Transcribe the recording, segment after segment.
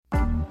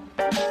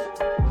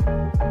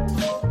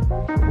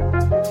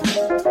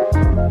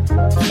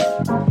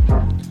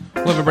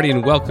everybody,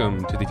 and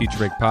welcome to the Future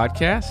Break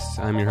Podcast.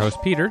 I'm your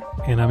host, Peter.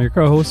 And I'm your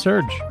co-host,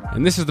 Serge.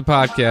 And this is the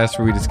podcast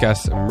where we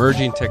discuss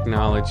emerging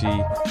technology,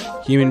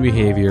 human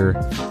behavior,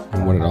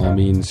 and what it all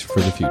means for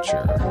the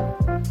future.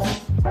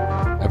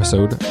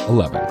 Episode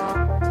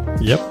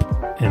 11.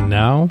 Yep. And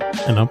now,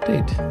 an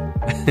update.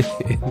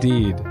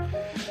 Indeed.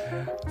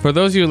 For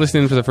those of you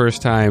listening for the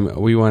first time,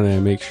 we want to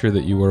make sure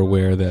that you are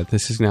aware that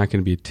this is not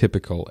going to be a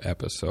typical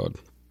episode.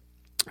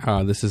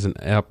 This is an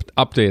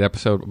update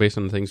episode based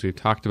on the things we've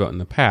talked about in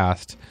the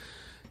past.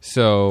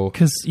 So,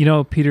 because,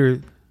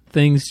 Peter,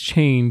 things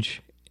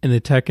change in the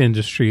tech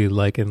industry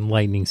like in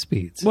lightning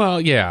speeds.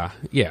 Well, yeah.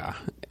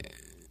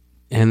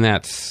 And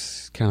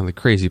that's kind of the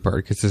crazy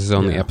part, because this is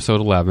only episode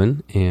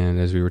 11. And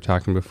as we were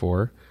talking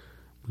before,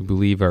 we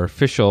believe our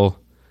official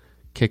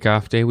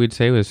kickoff day, we'd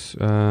say, was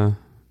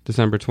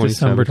December 27th.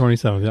 December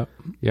 27th,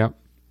 Yep.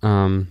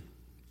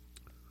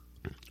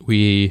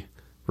 We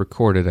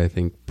recorded, I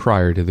think,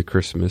 prior to the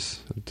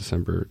Christmas,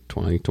 December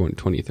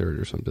 23rd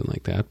or something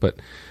like that. But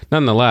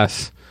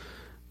nonetheless,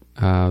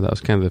 that was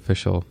kind of the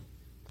official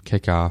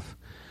kickoff.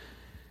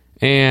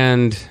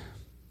 And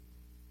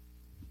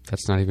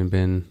that's not even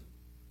been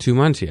 2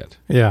 months yet.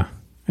 Yeah.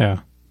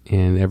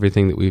 And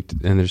everything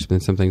and there's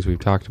been some things we've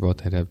talked about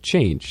that have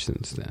changed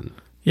since then.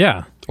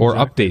 Yeah. Or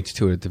updates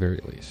to it at the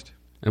very least.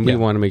 And we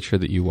want to make sure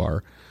that you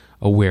are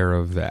aware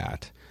of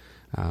that.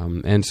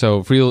 And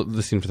so for you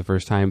listening for the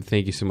first time,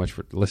 thank you so much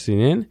for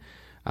listening in.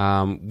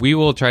 We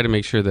will try to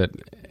make sure that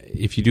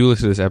if you do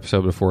listen to this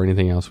episode before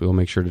anything else, we will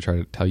make sure to try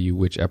to tell you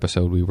which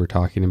episode we were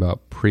talking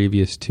about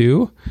previous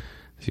to.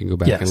 So you can go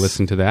back and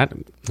listen to that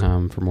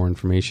for more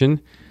information.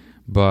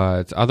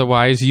 But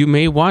otherwise, you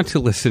may want to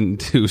listen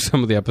to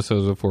some of the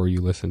episodes before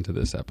you listen to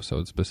this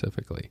episode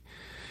specifically.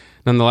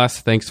 Nonetheless,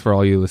 thanks for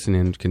all you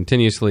listening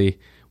continuously.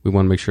 We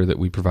want to make sure that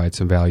we provide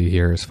some value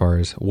here as far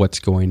as what's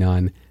going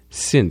on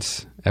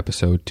since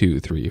episode 2,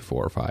 3,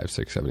 4, 5,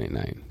 6, 7, 8,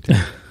 9,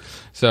 10.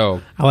 So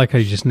I like how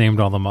you just named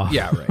all them off.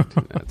 Yeah,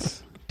 right.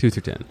 That's 2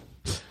 through 10.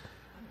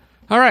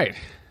 All right.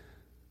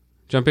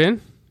 Jump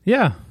in?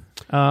 Yeah.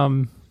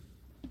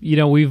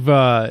 We've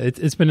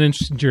it's been an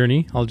interesting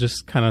journey. I'll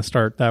just kind of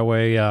start that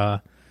way.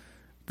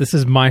 This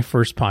is my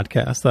first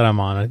podcast that I'm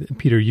on.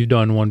 Peter, you've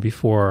done one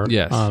before.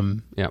 Yes.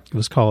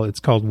 It's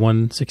called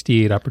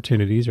 168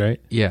 Opportunities,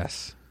 right?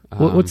 Yes.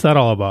 What's that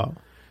all about?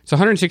 So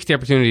 160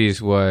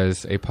 Opportunities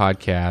was a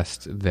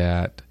podcast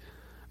that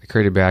I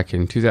created back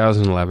in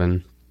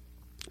 2011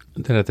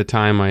 that at the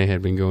time I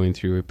had been going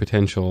through a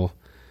potential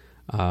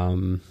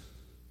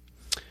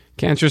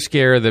cancer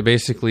scare that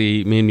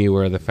basically made me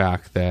aware of the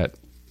fact that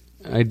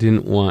I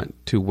didn't want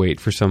to wait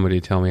for somebody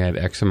to tell me I had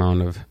X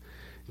amount of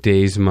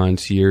days,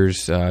 months,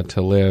 years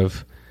to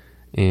live.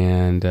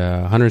 And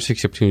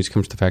 160 Opportunities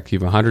comes to the fact that you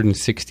have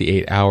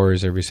 168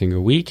 hours every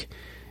single week.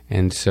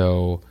 And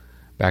so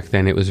back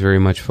then, it was very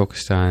much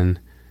focused on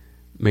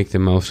make the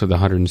most of the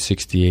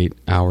 168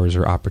 hours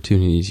or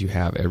opportunities you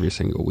have every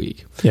single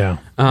week. Yeah.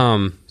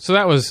 So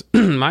that was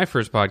my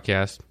first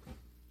podcast.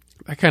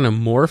 I kind of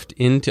morphed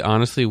into,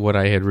 honestly, what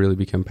I had really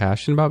become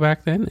passionate about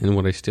back then and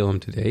what I still am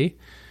today.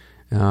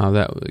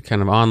 That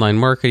kind of online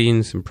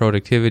marketing, some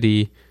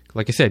productivity.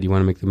 Like I said, you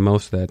want to make the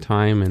most of that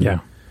time.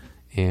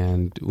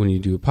 And when you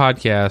do a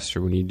podcast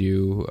or when you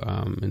do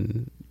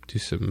and do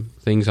some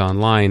things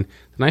online,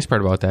 the nice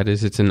part about that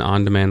is it's an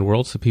on-demand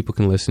world, so people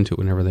can listen to it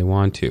whenever they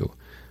want to.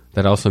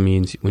 That also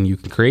means when you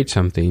can create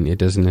something, it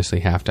doesn't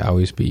necessarily have to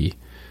always be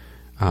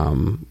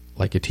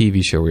like a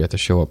TV show where you have to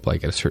show up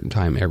like at a certain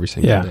time every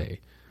single day.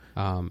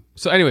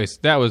 So anyways,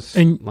 that was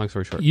long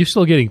story short. You're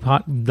still getting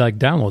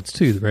downloads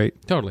too, right?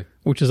 Totally.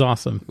 Which is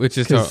awesome. Which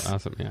is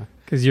awesome, yeah.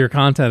 Because your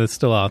content is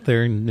still out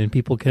there and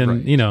people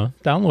can,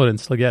 download it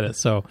and still get it.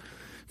 So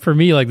for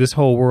me, like this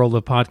whole world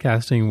of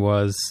podcasting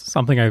was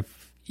something I've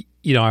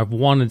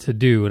wanted to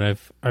do, and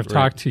I've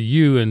talked to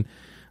you and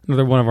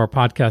another one of our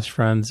podcast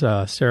friends,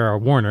 Sarah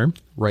Warner.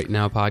 Right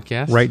Now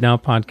Podcast. Right Now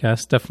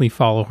Podcast. Definitely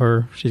follow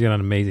her. She's got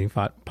an amazing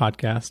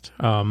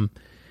podcast.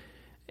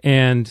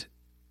 And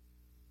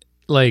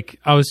like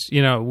I was,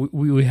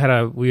 we had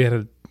a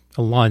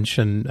lunch,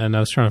 and I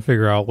was trying to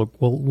figure out,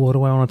 what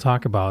do I want to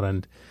talk about,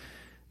 and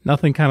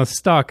nothing kind of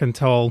stuck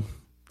until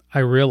I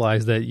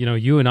realized that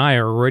you and I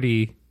are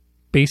already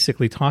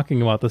basically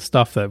talking about the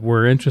stuff that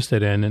we're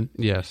interested in,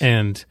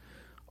 and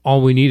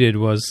all we needed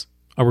was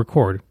a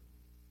record.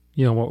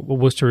 What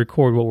was to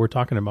record what we're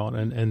talking about,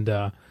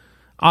 and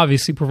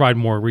obviously provide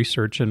more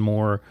research and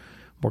more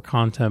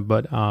content.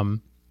 But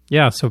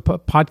so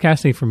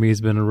podcasting for me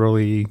has been a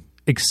really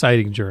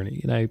exciting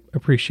journey, and I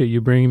appreciate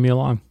you bringing me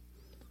along.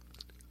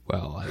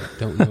 Well, I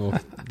don't know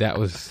if that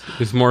was.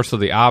 It's more so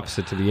the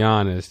opposite, to be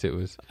honest. It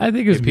was. I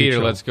think it was hey, Peter.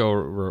 mutual. Let's go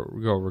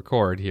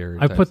record here.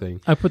 I put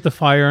the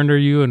fire under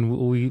you, and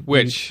we.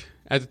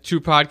 As a true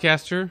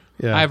podcaster,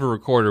 I have a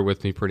recorder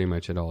with me pretty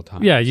much at all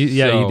times. Yeah, you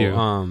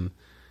do.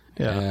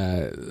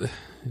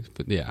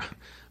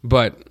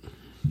 But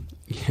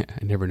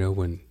I never know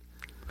when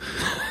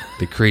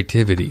the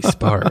creativity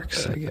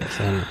sparks. I guess.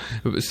 I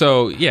don't know.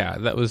 So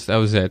that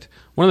was it.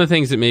 One of the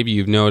things that maybe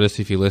you've noticed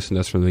if you listen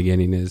to us from the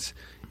beginning is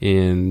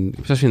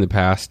especially in the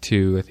past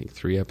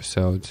 3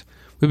 episodes,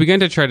 we began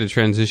to try to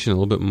transition a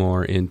little bit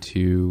more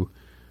into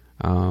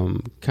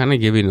kind of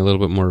giving a little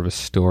bit more of a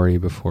story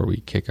before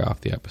we kick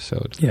off the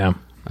episode. Yeah.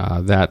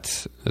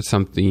 That's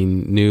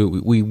something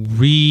new.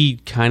 We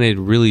kind of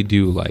really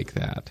do like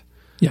that.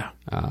 Yeah.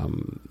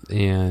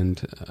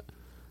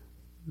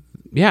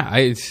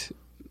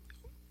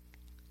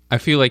 I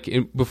feel like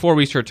before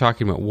we start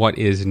talking about what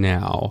is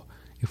now,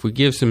 if we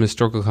give some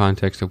historical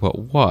context of what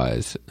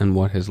was and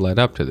what has led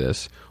up to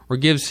this, or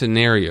give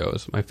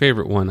scenarios. My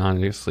favorite one,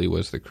 honestly,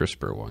 was the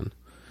CRISPR one.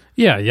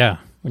 Yeah.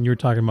 When you were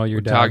talking about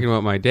your dad. Talking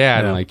about my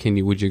dad, and like,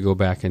 would you go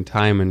back in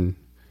time and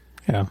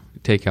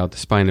take out the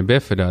spina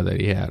bifida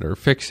that he had, or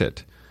fix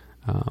it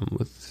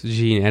with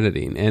gene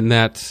editing? And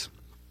that's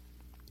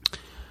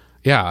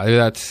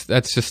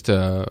just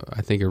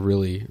I think a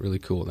really, really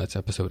cool. That's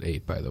episode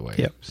 8, by the way.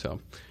 Yep. So,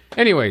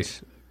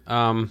 anyways,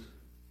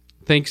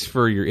 thanks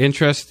for your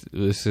interest.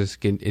 This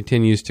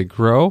continues to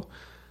grow.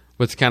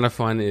 What's kind of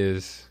fun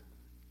is,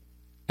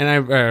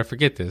 and I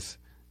forget this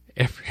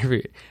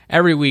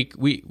every week.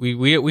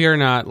 We are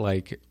not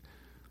like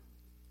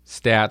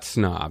stat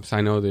snobs.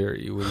 I know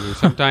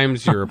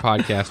sometimes you're a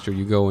podcaster.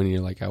 You go and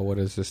you're like, oh, what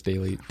is this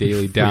daily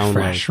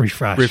download?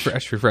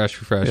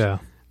 Refresh. Yeah.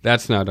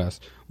 That's not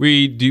us.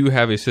 We do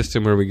have a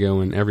system where we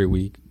go in every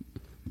week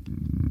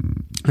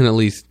and at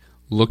least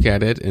look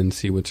at it and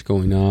see what's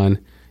going on.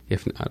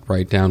 If not,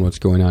 write down what's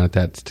going on at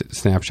that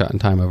snapshot in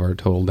time of our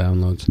total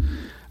downloads.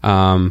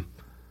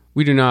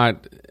 We do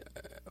not...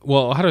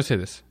 Well, how do I say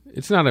this?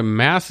 It's not a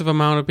massive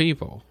amount of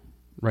people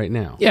right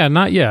now. Yeah,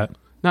 not yet.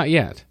 Not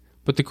yet.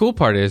 But the cool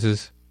part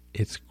is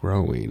it's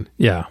growing.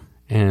 Yeah.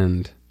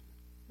 And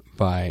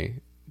to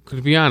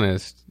be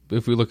honest,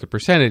 if we look at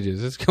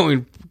percentages, it's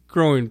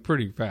growing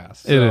pretty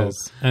fast. It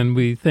is. And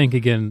we thank,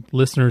 again,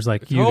 listeners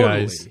like you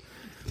guys.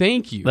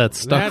 Thank you. That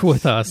stuck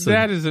with us.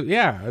 We're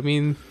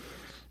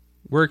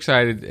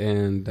excited,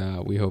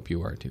 and we hope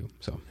you are too.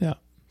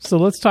 So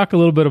let's talk a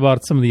little bit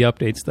about some of the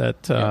updates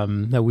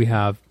that we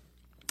have.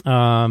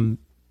 So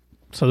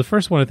the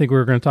first one, I think we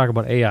were going to talk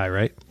about AI,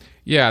 right?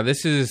 Yeah,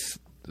 this is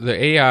the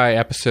AI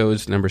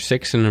episodes number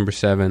 6 and number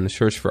 7, the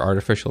Search for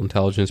Artificial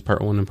Intelligence,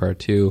 part 1 and part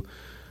 2.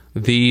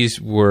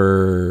 These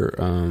are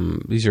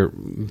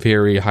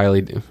very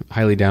highly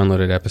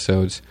downloaded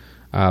episodes.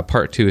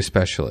 Part 2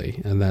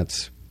 especially, and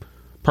that's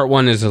part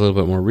 1 is a little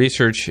bit more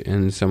research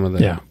and some of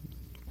the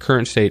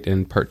current state,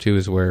 and part 2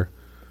 is where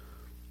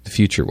the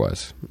future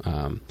was.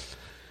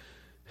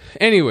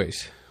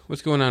 Anyways,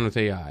 what's going on with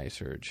AI,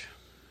 Serge?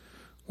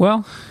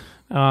 Well,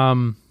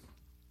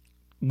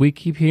 we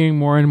keep hearing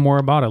more and more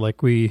about it.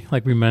 Like we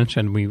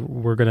mentioned,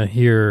 we're going to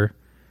hear.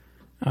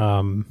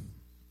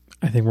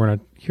 I think we're going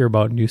to hear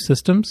about new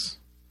systems,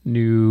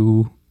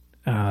 new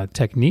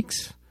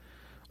techniques.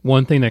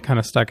 One thing that kind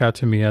of stuck out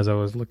to me as I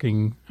was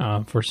looking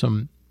for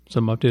some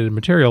updated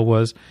material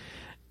was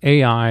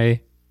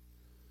AI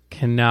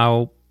can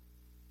now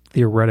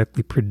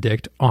theoretically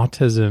predict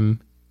autism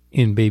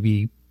in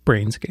baby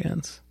brain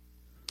scans,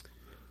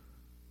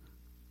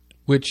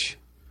 which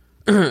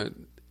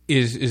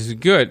is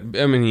good.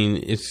 I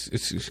mean,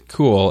 it's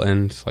cool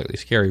and slightly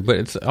scary, but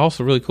it's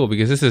also really cool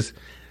because this is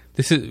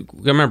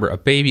remember, a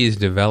baby is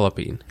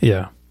developing.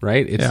 Yeah.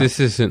 Right? This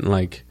isn't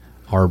like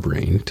our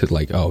brain to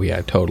like, oh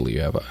yeah, totally.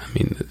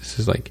 This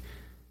is like,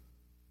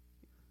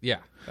 yeah,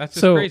 that's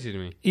just crazy to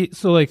me.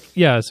 So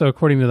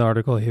according to the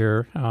article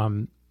here,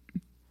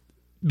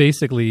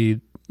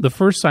 basically the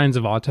first signs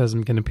of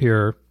autism can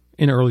appear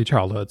in early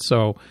childhood.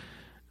 So,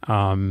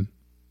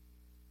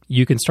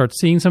 you can start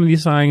seeing some of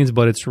these signs,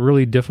 but it's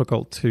really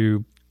difficult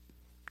to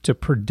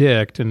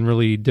predict and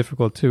really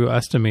difficult to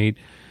estimate,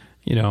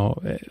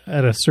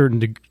 at a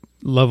certain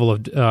level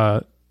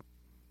of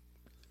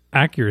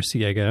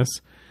accuracy, I guess,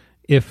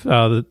 if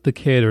the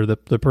kid or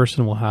the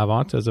person will have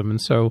autism.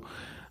 And so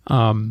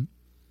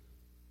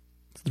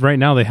right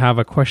now they have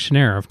a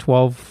questionnaire of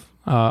 12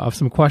 of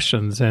some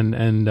questions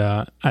and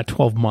at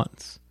 12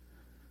 months.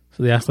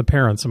 So they ask the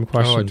parents some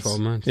questions. At 12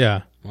 months.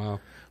 Yeah. Wow.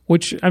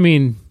 Which, I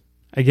mean,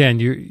 again,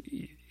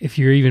 if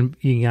you're even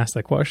being asked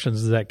that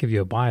questions, does that give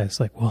you a bias?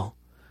 Like, well,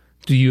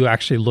 do you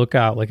actually look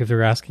out? Like, if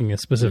they're asking a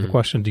specific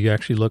question, do you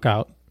actually look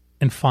out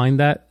and find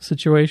that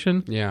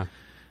situation? Yeah.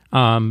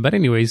 But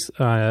anyways,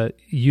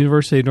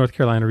 University of North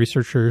Carolina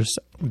researchers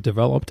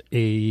developed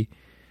a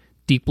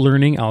deep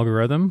learning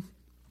algorithm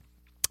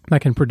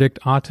that can predict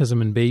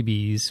autism in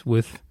babies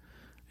with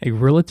a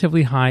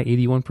relatively high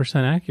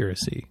 81%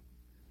 accuracy.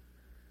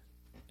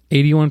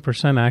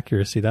 81%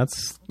 accuracy.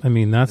 That's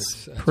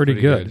pretty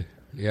good.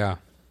 Yeah.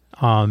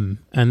 And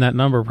that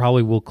number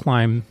probably will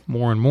climb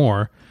more and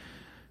more.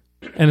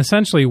 And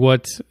essentially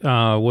what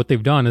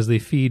they've done is they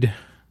feed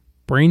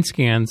brain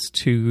scans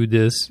to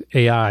this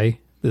AI,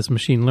 this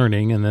machine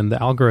learning, and then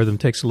the algorithm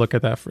takes a look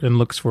at that and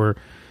looks for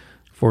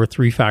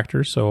 3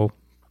 factors. So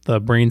the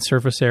brain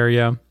surface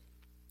area,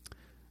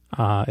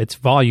 its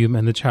volume,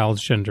 and the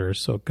child's gender.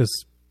 So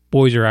because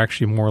boys are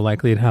actually more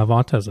likely to have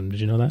autism. Did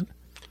you know that?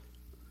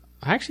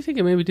 I actually think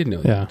I maybe did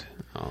know that.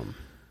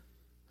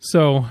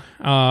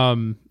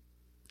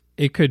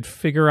 it could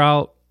figure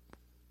out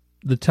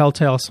the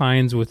telltale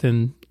signs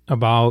within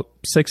about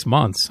 6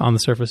 months on the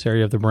surface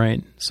area of the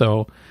brain.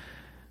 So,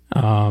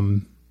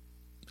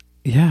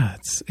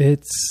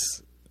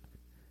 it's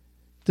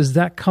does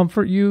that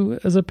comfort you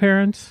as a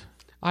parent?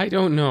 I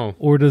don't know.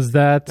 Or does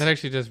that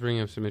actually does bring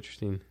up some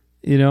interesting,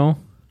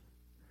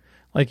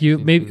 like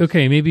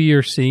maybe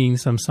you're seeing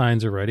some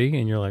signs already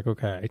and you're like,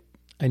 okay,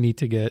 I need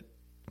to get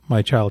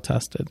my child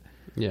tested.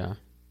 Yeah.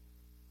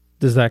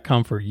 Does that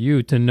comfort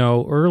you to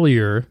know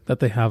earlier that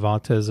they have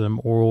autism,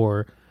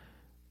 or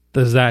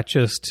does that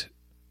just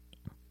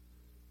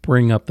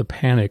bring up the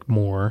panic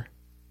more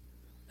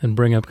and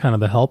bring up kind of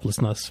the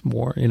helplessness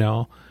more,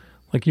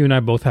 Like you and I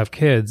both have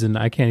kids, and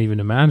I can't even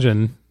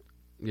imagine,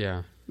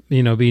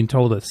 being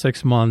told at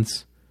 6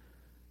 months,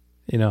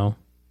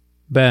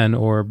 Ben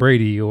or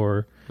Brady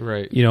or,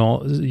 right.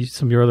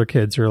 Some of your other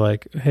kids are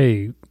like,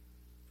 hey,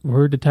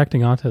 we're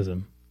detecting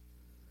autism.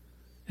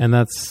 And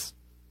that's,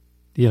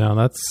 I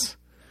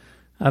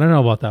don't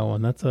know about that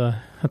one. That's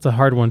a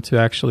hard one to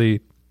actually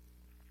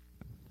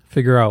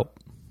figure out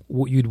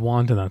what you'd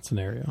want in that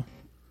scenario.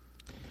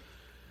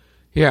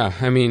 Yeah,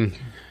 I mean,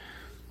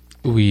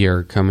 we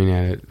are coming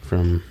at it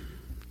from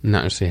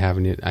not necessarily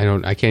having it. I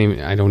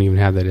don't even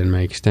have that in my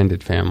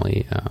extended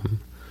family.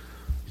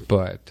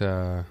 But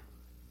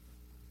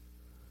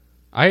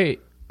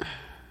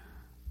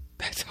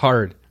that's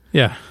hard.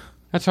 Yeah.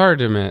 That's hard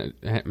to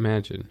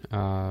imagine.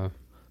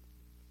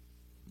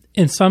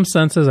 In some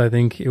senses, I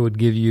think it would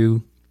give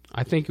you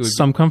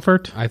some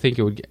comfort. I think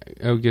it would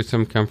give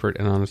some comfort,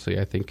 and honestly,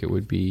 I think it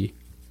would be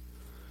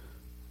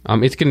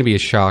it's going to be a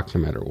shock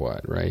no matter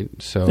what, right?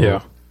 So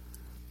yeah.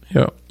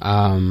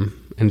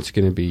 And it's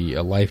going to be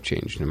a life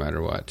change no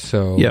matter what.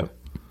 So yeah.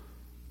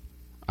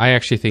 I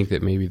actually think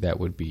that maybe that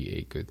would be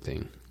a good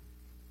thing.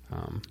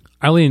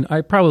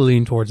 I probably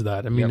lean towards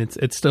that. I mean,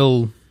 it's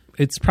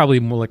probably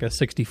more like a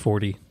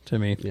 60-40 to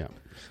me. Yeah.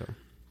 So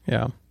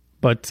yeah.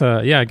 But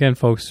again,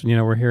 folks,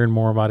 we're hearing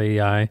more about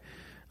AI.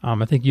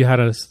 I think you had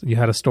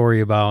a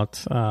story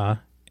about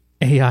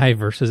AI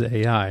versus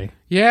AI.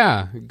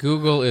 Yeah,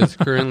 Google is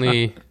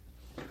currently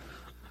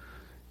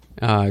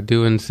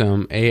doing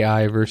some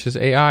AI versus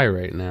AI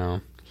right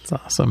now. It's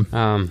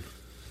awesome.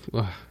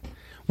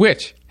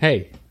 Which,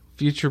 hey,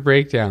 future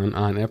breakdown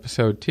on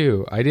episode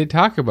 2. I did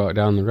talk about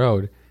down the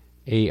road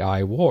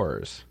AI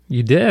wars.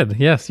 You did,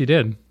 yes, you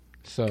did.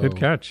 So good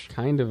catch.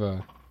 Kind of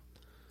a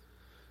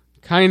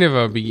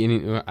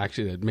beginning.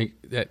 Actually,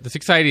 that's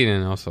exciting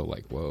and also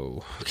like,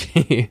 whoa,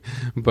 okay.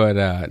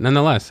 But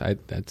nonetheless,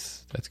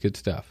 that's good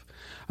stuff.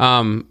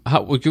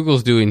 What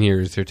Google's doing here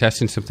is they're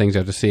testing some things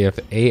out to see if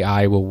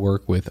AI will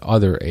work with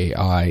other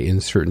AI in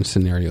certain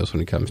scenarios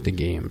when it comes to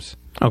games.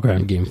 Okay.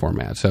 In game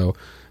format. So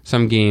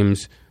some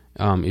games,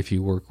 if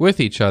you work with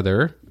each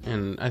other,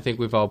 and I think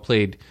we've all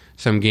played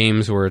some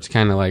games where it's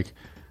kind of like,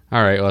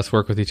 all right, let's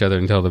work with each other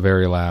until the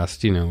very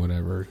last,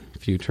 whatever,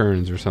 few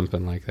turns or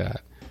something like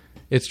that.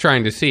 It's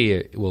trying to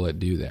see will it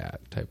do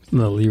that type of thing.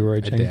 The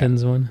Leroy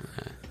Jenkins one?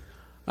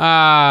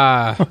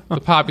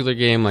 The popular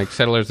game like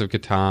Settlers of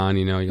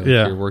Catan,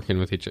 you're working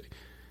with each other.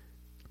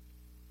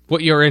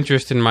 What your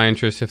interest and my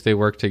interest, if they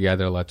work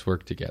together, let's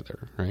work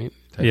together, right?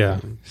 Yeah.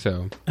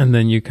 So, and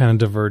then you kind of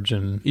diverge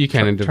and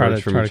try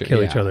to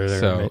kill each other there.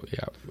 So right?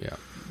 yeah.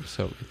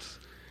 So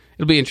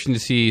it'll be interesting to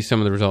see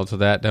some of the results of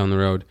that down the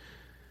road.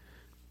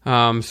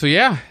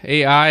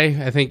 AI,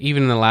 I think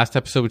even in the last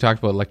episode we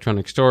talked about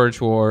electric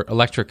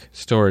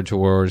storage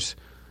wars.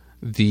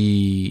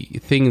 The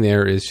thing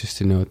there is just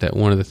to note that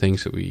one of the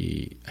things that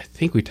I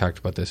think we talked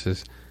about this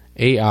is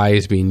AI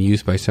is being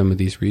used by some of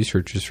these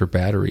researchers for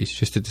batteries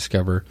just to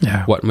discover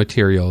what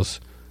materials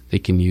they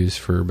can use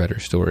for better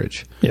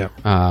storage. Yeah.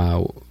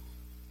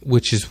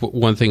 Which is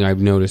one thing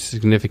I've noticed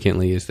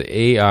significantly is the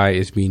AI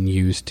is being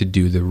used to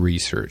do the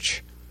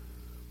research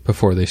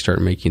before they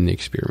start making the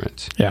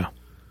experiments. Yeah.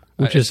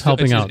 Which is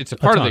helping out. It's a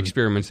part of the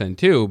experiments then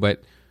too,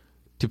 but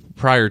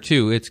prior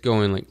to, it's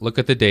going like, look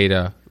at the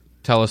data,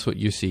 tell us what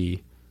you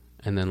see,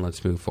 and then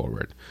let's move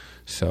forward.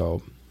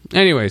 So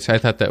anyways, I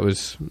thought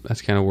that's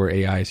kind of where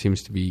AI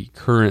seems to be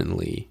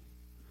currently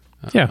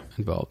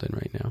involved in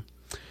right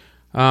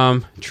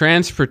now.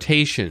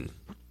 Transportation.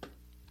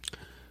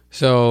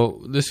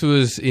 So this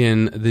was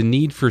in The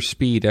Need for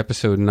Speed,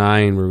 episode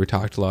 9, where we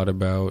talked a lot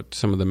about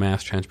some of the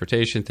mass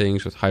transportation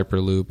things with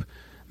Hyperloop,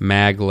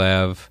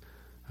 maglev,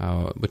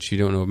 which you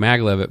don't know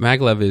maglev. But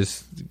maglev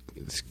is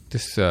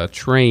this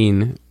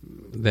train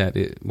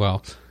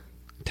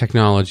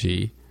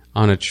technology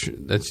on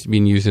that's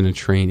being used in a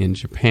train in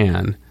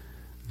Japan.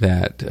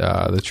 That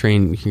the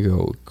train can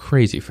go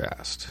crazy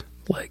fast,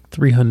 like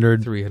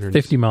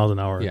 350 miles an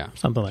hour,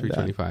 something like that.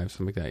 325,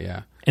 something like that,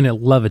 yeah. And it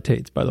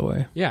levitates, by the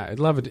way. Yeah, it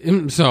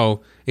levitates.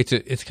 So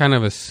it's kind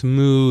of a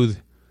smooth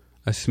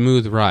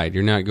ride.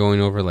 You're not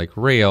going over like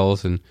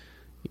rails, and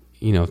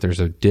if there's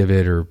a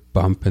divot or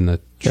bump in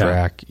the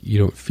track, you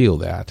don't feel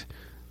that.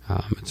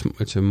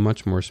 It's a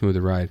much more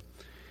smoother ride.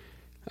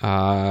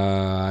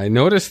 I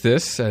noticed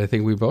this. I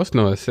think we both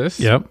noticed this.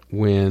 Yep.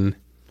 When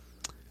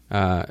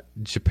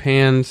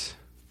Japan's,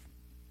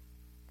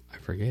 I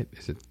forget,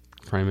 is it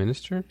Prime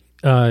Minister?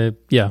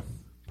 Yeah.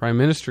 Prime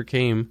Minister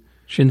came.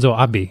 Shinzo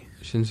Abe.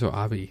 Shinzo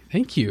Abe.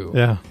 Thank you.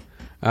 Yeah.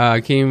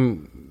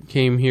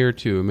 Came here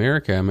to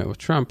America. I met with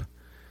Trump.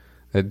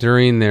 That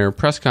during their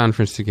press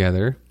conference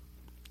together,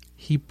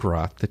 he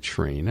brought the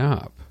train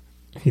up.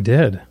 He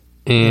did.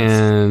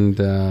 And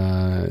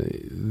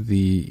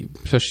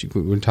especially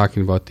when we're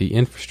talking about the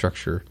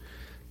infrastructure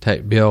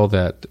type bill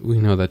that we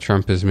know that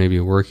Trump is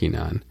maybe working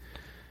on,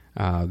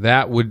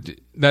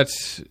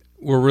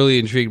 we're really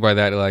intrigued by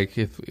that. Like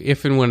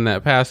if and when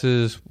that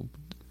passes,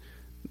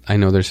 I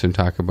know there's some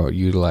talk about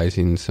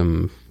utilizing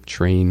some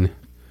train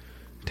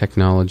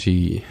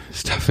technology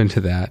stuff into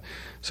that.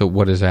 So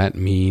what does that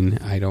mean?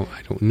 I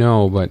don't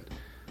know, but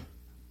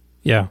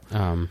yeah.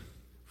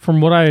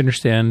 From what I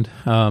understand,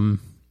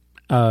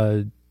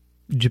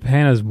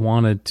 Japan has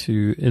wanted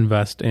to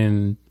invest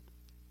in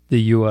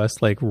the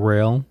U.S. like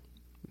rail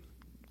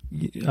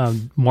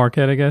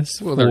market, I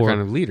guess. Well, they're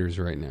kind of leaders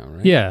right now,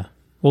 right? Yeah.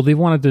 Well, they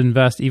wanted to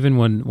invest even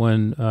when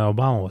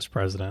Obama was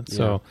president.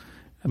 So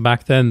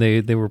back then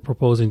they were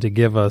proposing to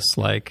give us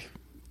like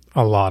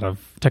a lot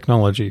of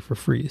technology for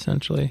free,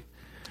 essentially.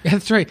 Yeah,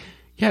 that's right.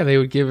 Yeah, they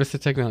would give us the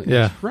technology.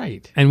 Yeah. That's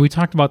right. And we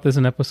talked about this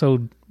in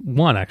episode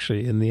 1,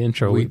 actually, in the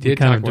intro. We did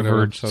kind talk of about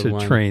diverged to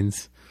 1.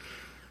 trains.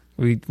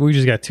 We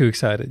just got too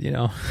excited, you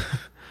know.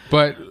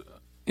 But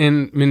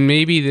and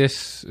maybe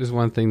this is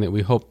one thing that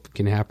we hope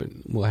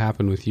will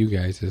happen with you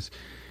guys is,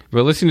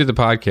 but listening to the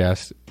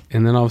podcast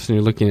and then all of a sudden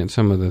you're looking at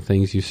some of the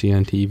things you see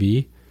on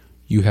TV,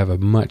 you have a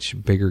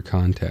much bigger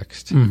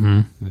context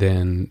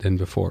than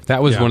before.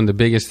 That was one of the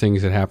biggest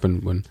things that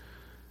happened when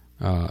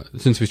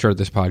since we started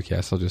this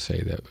podcast. I'll just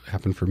say that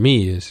happened for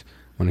me is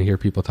when I hear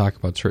people talk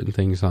about certain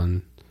things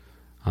on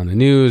the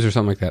news or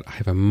something like that, I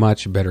have a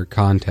much better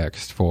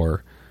context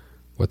for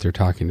what they're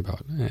talking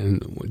about.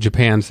 And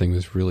Japan's thing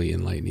was really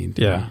enlightening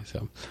to me.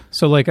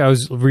 So like I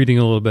was reading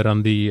a little bit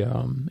on the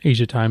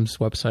Asia Times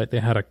website. They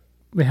had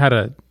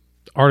a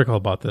article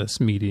about this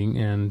meeting,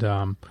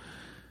 and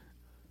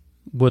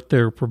what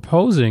they're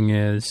proposing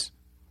is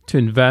to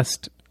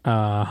invest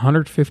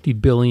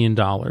 $150 billion,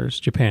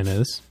 Japan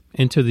is,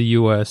 into the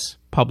U.S.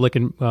 public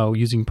and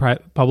using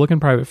public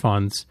and private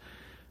funds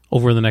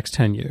over the next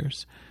 10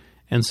 years.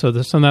 And so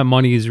some of that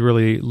money is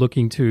really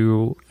looking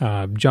to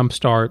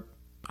jumpstart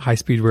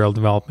high-speed rail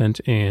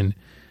development. And,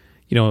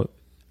 you know,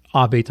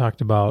 Abe talked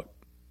about,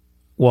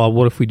 well,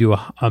 what if we do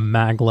a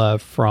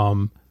maglev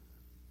from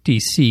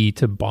D.C.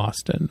 to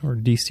Boston or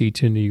D.C.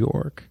 to New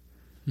York?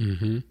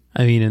 Mm-hmm.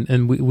 I mean,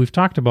 and we've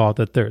talked about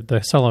that the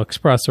Acela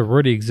Express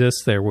already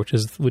exists there, which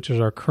is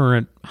our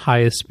current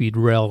highest speed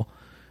rail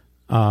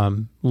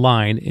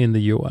line in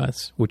the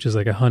U.S., which is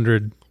like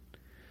 100.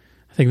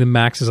 I think the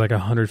max is like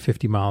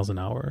 150 miles an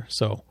hour.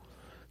 So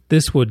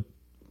this would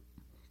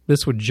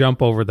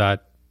jump over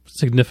that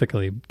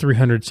significantly,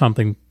 300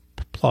 something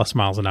plus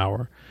miles an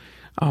hour.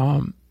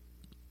 But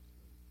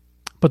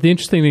the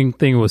interesting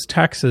thing was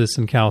Texas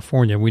and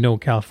California. We know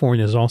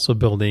California is also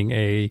building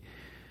a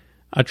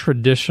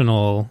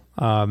traditional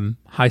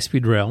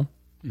high-speed rail,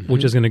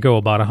 which is going to go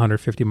about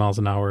 150 miles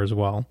an hour as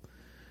well.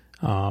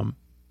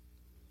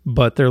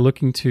 But they're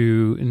looking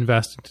to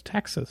invest into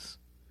Texas.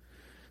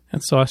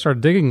 And so I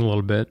started digging a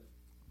little bit.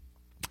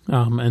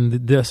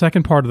 And the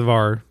second part of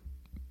our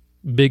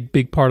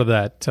big part of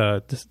that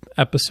this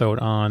episode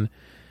on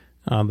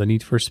the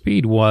need for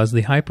speed was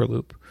the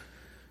Hyperloop.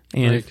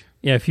 And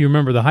if you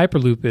remember, the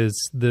Hyperloop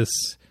is this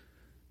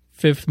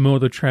fifth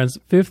mode of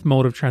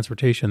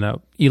transportation that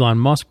Elon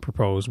Musk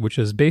proposed, which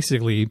is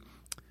basically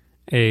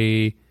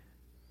a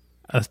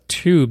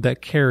tube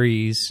that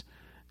carries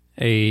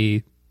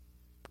a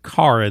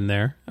car in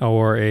there,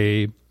 or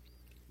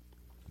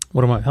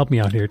help me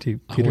out here, Peter.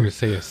 I want to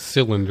say a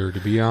cylinder, to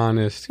be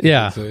honest.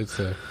 Yeah, it's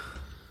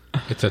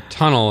a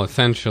tunnel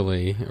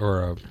essentially,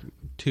 or a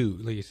tube,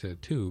 like you said, a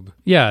tube.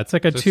 Yeah, it's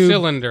like a tube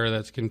cylinder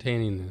that's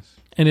containing this,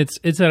 and it's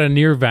at a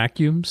near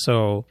vacuum,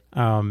 so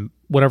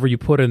whatever you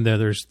put in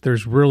there,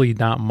 there's really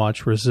not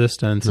much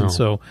resistance, and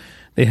so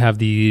they have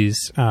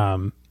these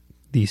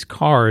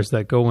cars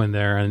that go in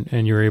there,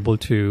 and you're able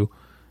to,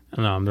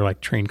 they're like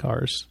train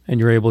cars,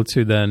 and you're able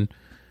to then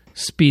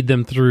speed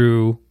them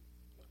through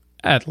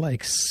at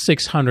like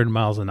 600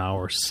 miles an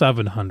hour,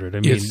 700.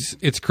 I mean,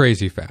 it's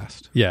crazy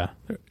fast. Yeah,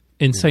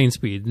 insane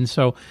speed. And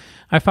so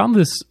I found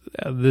this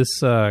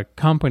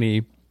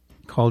company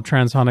called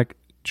Transonic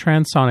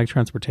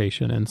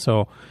Transportation, and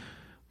so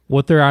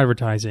what they're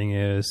advertising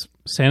is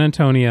San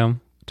Antonio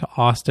to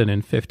Austin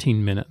in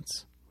 15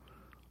 minutes.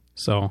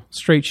 So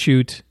straight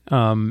shoot.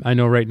 I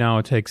know right now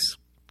it takes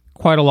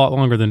quite a lot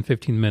longer than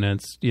 15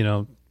 minutes, you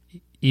know,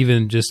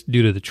 even just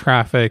due to the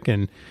traffic,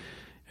 and,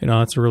 you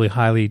know, it's a really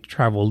highly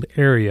traveled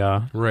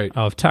area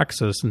of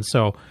Texas. And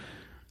so,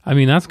 I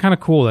mean, that's kind of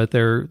cool that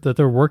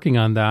they're working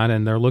on that,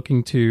 and they're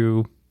looking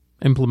to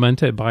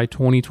implement it by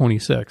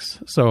 2026.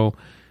 So,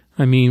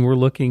 I mean, we're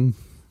looking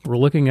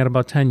at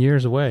about 10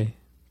 years away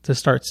to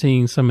start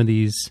seeing some of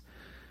these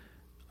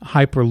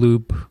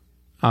Hyperloop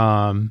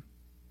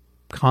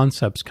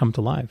concepts come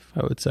to life,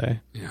 I would say.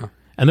 Yeah.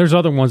 And there's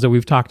other ones that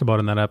we've talked about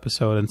in that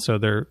episode, and so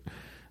they're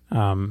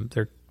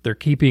they're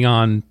keeping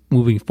on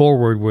moving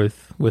forward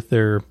with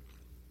their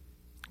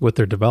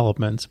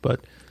developments.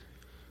 But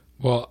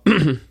well,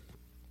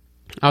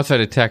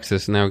 outside of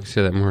Texas, now we can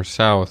say that more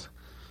south.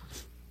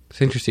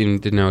 It's interesting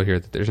to note here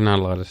that there's not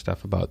a lot of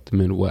stuff about the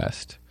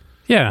Midwest.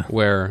 Yeah,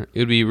 where it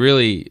would be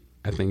really,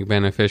 I think,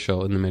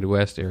 beneficial in the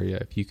Midwest area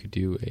if you could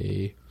do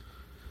a,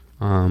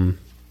 I mean,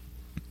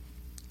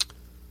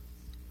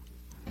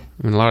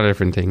 a lot of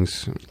different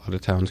things, a lot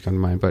of towns come to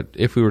mind, but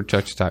if we were to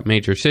touch top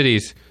major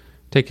cities,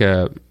 take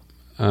a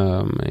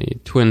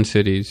Twin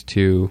Cities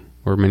to,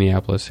 or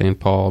Minneapolis, St.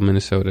 Paul,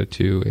 Minnesota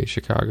to a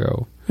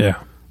Chicago. Yeah.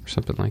 Or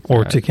something like that.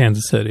 Or to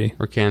Kansas City.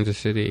 Or Kansas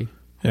City.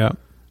 Yeah.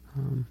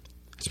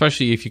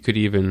 Especially if you could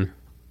even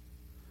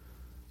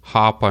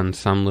hop on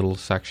some little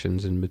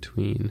sections in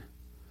between.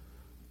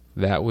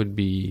 That would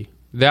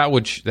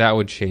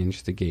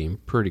change the game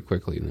pretty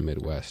quickly in the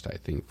Midwest, I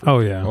think. Oh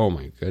yeah. Oh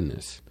my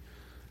goodness.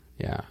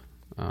 Yeah.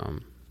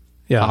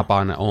 Yeah. Hop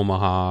on to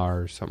Omaha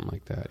or something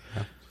like that.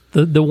 Yeah.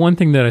 The one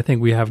thing that I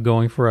think we have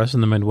going for us in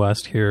the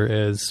Midwest here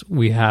is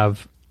we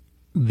have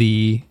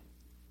the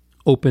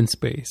open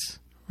space,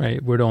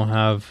 right? We don't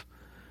have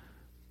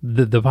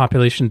the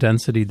population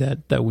density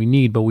that we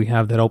need, but we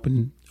have that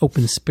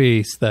open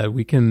space that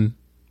we can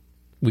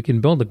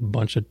build a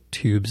bunch of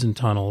tubes and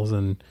tunnels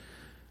and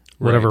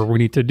whatever we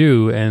need to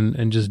do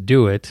and just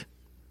do it,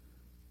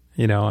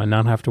 and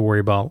not have to worry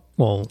about,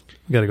 well,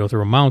 we got to go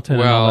through a mountain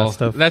and all that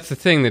stuff. That's the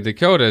thing. The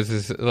Dakotas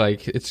is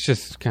like, it's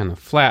just kind of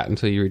flat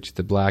until you reach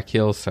the Black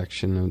Hills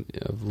section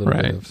of a little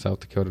bit of South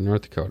Dakota,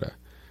 North Dakota.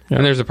 Yeah.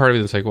 And there's a part of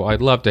me that's like, well,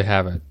 I'd love to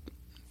have a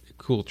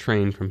cool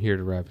train from here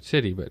to Rapid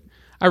City, but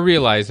I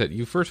realize that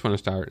you first want to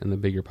start in the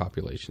bigger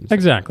populations.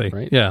 Exactly.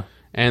 Right? Yeah.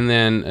 And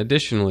then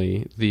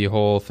additionally, the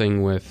whole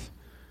thing with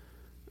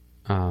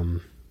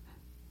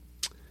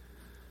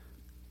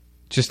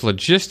just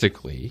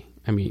logistically,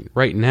 I mean,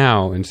 right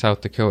now in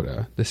South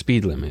Dakota, the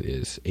speed limit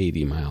is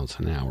 80 miles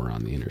an hour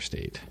on the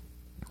interstate.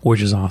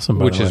 Which is awesome,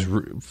 by which the is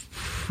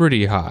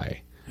pretty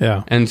high.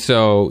 Yeah. And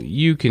so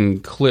you can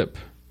clip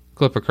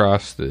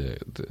across the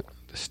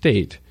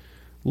state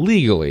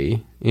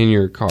legally in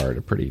your car at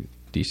a pretty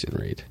decent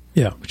rate.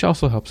 Yeah. Which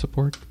also helps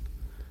support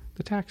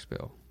the tax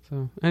bill.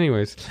 So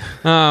anyways,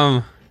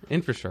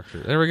 infrastructure.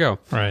 There we go.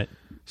 Right.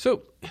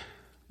 So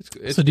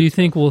so do you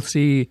think we'll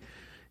see,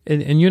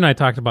 and you and I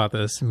talked about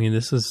this, I mean,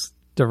 this is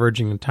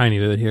diverging a tiny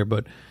bit here,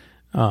 but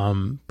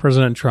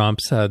President Trump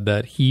said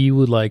that he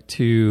would like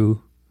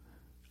to,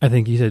 I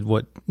think he said,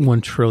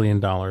 $1 trillion,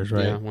 right?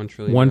 Yeah, $1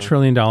 trillion. $1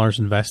 trillion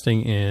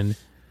investing in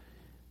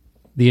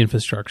the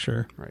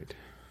infrastructure. Right.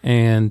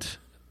 And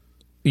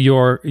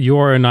your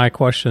and I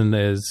question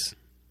is,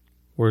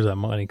 where's that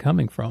money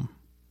coming from?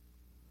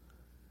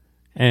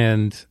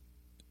 And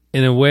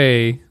in a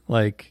way,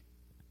 like,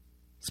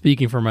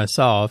 speaking for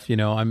myself,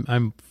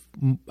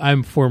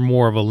 I'm for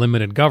more of a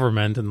limited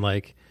government, and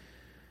like,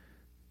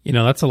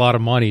 that's a lot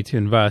of money to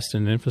invest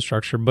in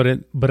infrastructure. But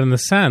in the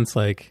sense,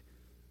 like,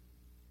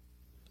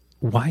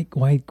 why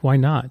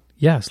not?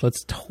 Yes,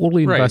 let's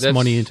totally invest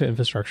money into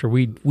infrastructure.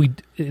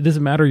 It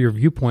doesn't matter your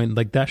viewpoint.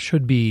 Like, that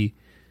should be,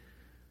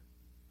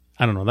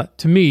 I don't know, that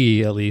to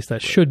me at least,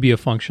 that should be a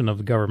function of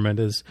the government.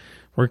 Is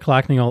we're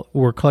collecting all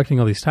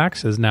these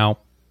taxes. Now,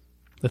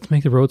 let's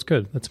make the roads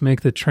good. Let's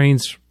make the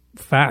trains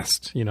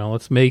fast.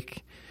 Let's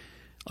make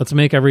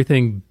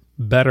everything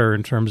better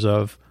in terms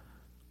of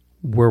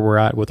where we're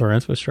at with our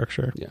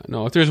infrastructure. Yeah.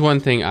 No, if there's one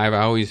thing I've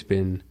always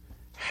been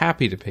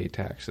happy to pay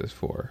taxes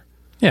for,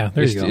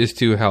 is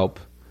to help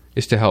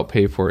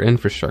pay for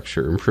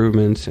infrastructure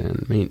improvements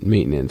and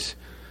maintenance,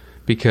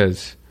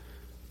 because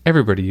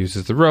everybody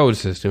uses the road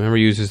system,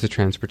 everybody uses the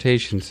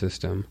transportation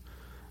system,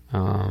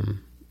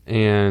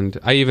 and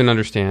I even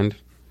understand.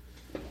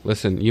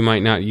 Listen, you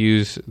might not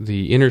use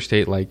the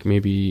interstate like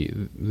maybe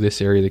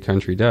this area of the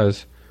country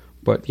does,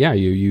 but yeah,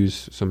 you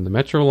use some of the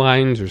metro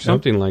lines or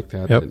something like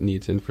that that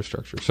needs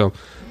infrastructure. So,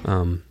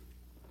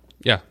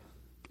 yeah.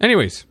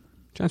 Anyways,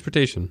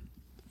 transportation.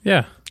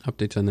 Yeah.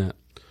 Updates on that.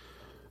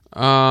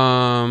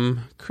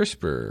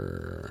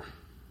 CRISPR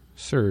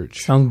surge.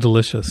 Sounds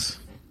delicious.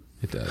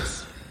 It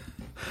does.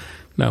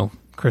 No,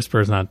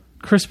 CRISPR is not.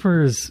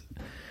 CRISPR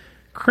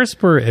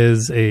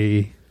is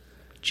a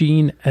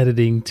gene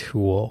editing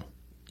tool.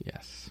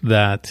 Yes.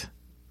 That,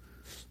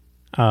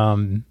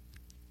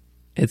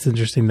 it's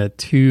interesting that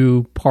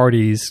two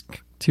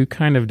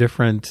kind of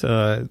different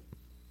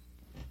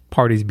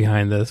parties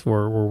behind this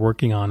were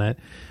working on it.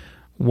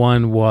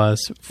 One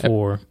was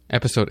for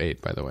episode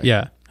 8, by the way.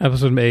 Yeah,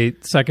 episode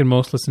 8, second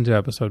most listened to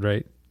episode,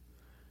 right?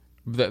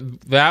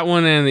 That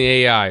one and the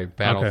AI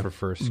battle for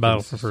first.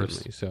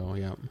 So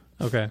yeah.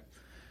 Okay.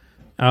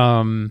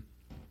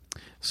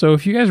 So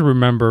if you guys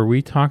remember,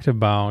 we talked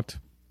about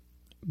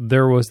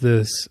there was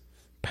this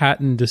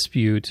patent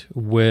dispute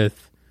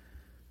with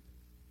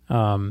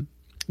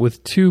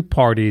two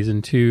parties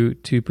and two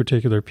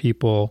particular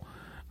people.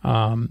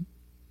 And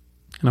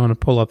I want to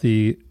pull up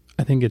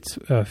I think it's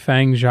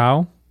Feng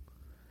Zhao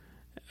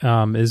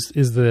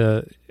is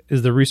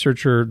the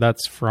researcher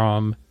that's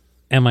from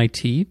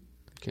MIT.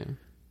 Okay.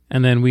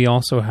 And then we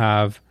also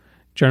have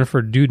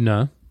Jennifer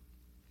Doudna,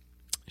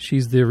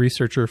 she's the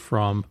researcher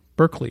from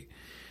Berkeley.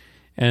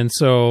 And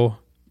so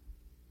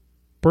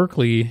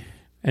Berkeley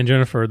and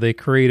Jennifer, they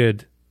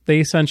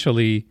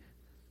essentially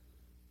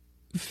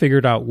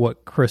figured out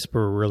what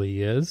CRISPR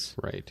really is.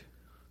 Right.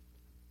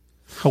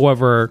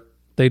 However,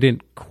 they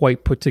didn't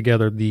quite put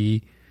together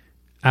the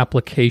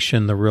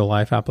application, the real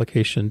life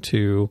application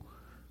to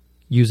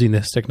using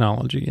this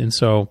technology. And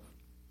so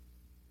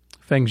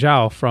Feng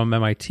Zhao from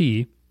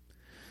MIT,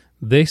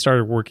 they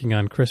started working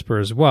on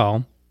CRISPR as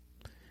well,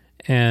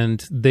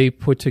 and they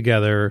put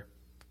together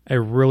a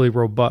really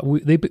robust.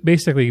 They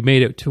basically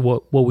made it to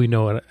what we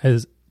know it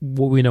as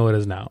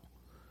now.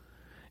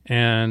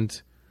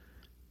 And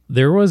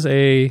there was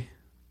a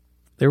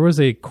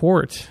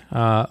court,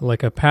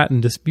 like a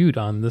patent dispute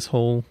on this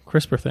whole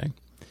CRISPR thing,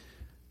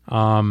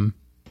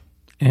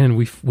 and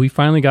we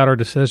finally got our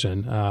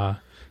decision.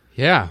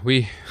 Yeah,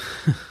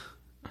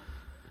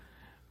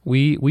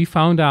 we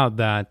found out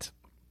that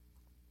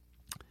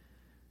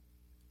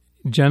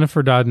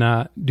Jennifer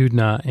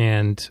Doudna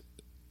and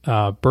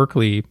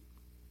Berkeley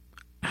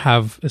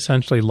have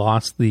essentially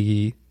lost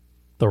the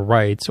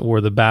rights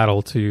or the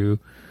battle to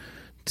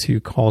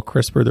call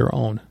CRISPR their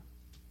own,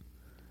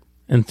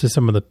 and to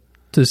some of the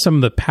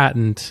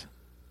patents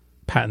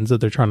that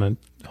they're trying to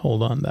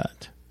hold on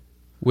that.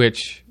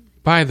 Which,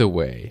 by the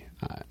way,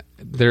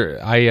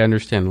 I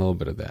understand a little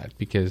bit of that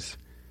because,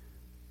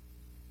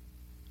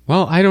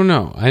 well, I don't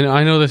know.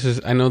 I know this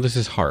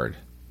is hard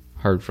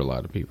for a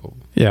lot of people.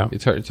 Yeah,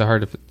 it's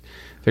hard to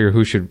figure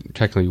who should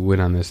technically win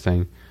on this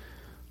thing.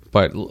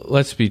 But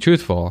let's be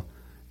truthful.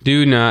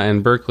 Doudna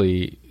and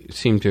Berkeley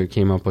seem to have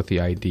came up with the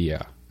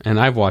idea, and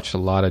I've watched a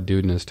lot of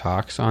Doudna's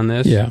talks on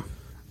this. Yeah,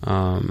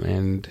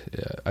 and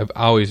I've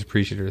always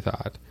appreciated her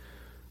thought.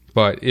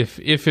 But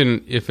if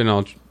in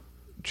all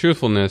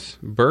truthfulness,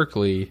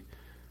 Berkeley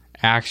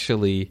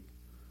actually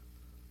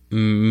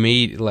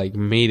made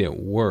it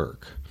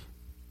work.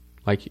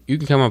 Like, you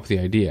can come up with the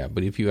idea,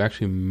 but if you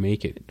actually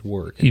make it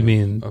work, you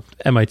mean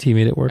MIT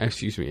made it work?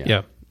 Excuse me.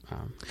 Yeah.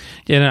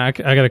 No, I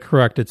got to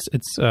correct. It's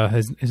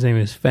his name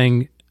is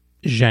Feng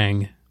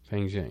Zhang.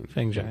 Feng Zhang.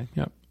 Feng Zhang.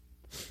 Yep.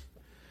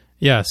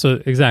 Yeah.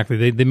 So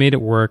exactly, they made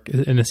it work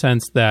in a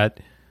sense that,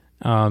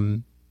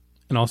 and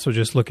also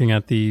just looking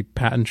at the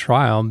patent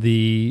trial,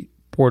 the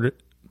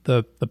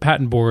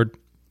patent board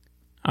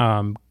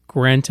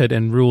granted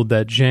and ruled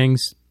that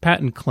Zhang's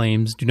patent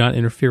claims do not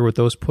interfere with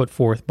those put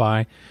forth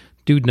by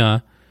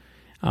Doudna,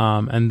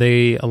 and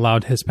they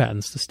allowed his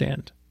patents to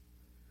stand.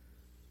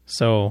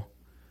 So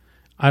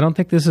I don't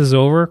think this is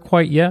over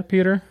quite yet,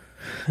 Peter.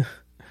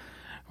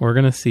 We're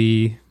going to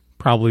see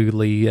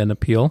probably an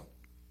appeal.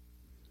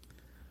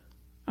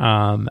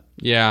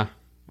 Yeah,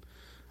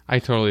 I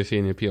totally see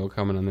an appeal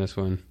coming on this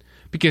one.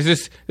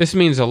 Because this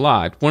means a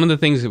lot. One of the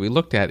things that we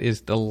looked at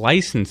is the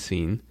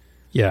licensing.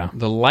 Yeah.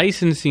 The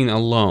licensing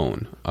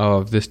alone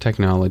of this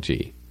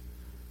technology.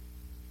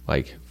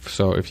 Like,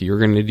 so if you're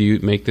going to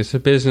make this a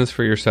business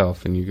for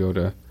yourself and you go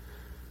to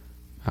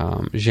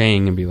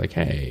Zhang and be like,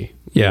 hey,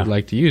 we'd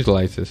like to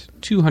utilize this,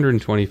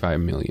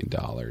 $225 million,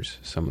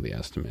 some of the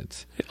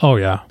estimates. Oh,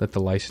 yeah. That the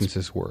license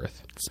is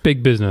worth. It's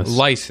big business.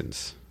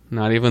 License.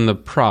 Not even the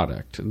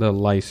product, the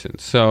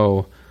license.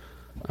 So,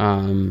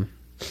 yeah.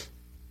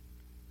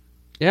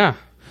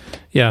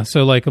 Yeah,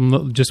 so like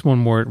just one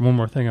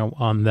more thing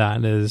on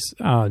that is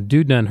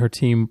Doudna and her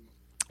team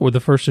were the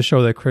first to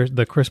show that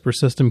the CRISPR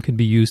system could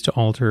be used to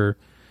alter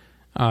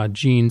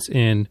genes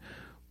in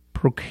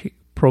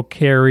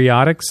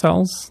prokaryotic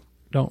cells.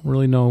 Don't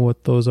really know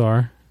what those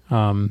are.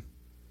 So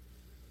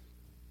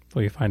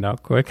you find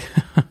out quick.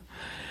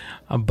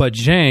 But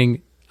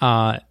Zhang,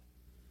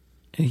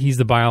 he's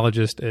the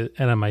biologist at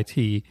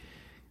MIT.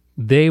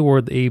 They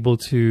were able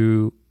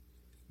to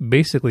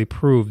basically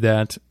prove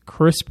that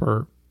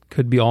CRISPR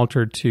could be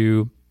altered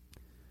could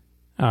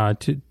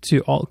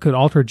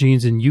alter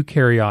genes in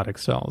eukaryotic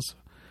cells,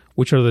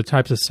 which are the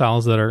types of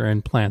cells that are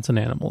in plants and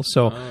animals.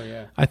 So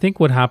I think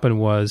what happened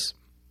was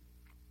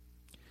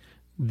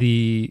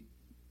they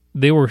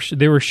were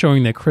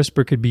showing that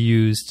CRISPR could be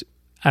used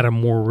at a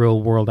more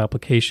real world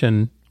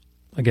application,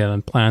 again,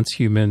 on plants,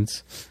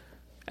 humans,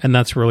 and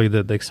that's really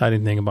the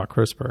exciting thing about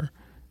CRISPR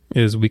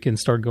is we can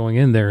start going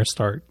in there and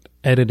start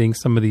editing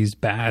some of these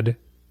bad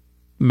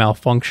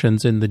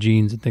malfunctions in the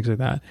genes and things like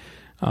that.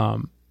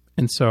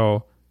 And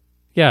so,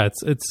 yeah,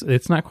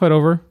 it's not quite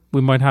over.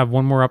 We might have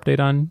one more update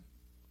on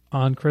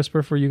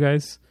CRISPR for you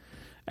guys,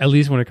 at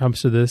least when it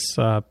comes to this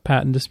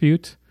patent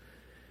dispute.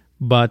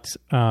 But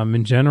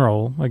in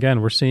general,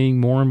 again, we're seeing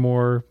more and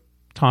more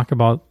talk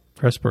about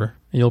CRISPR.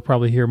 And you'll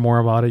probably hear more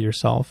about it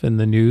yourself in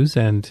the news.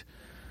 And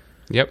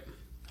yep,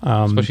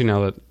 especially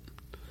now that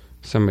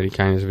somebody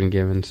kind of has been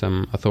given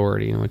some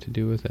authority on what to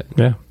do with it.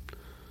 Yeah.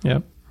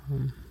 Yep.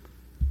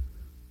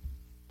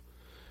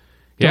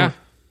 Yeah.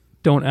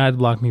 Don't ad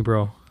block me,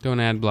 bro. Don't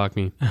ad block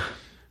me.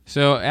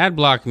 So, ad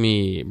block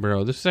me,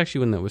 bro. This is actually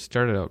one that was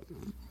started out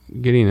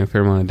getting a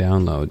fair amount of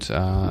downloads.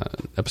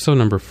 Episode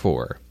number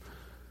 4.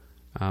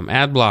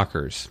 Ad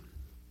blockers.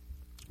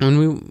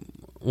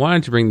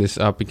 wanted to bring this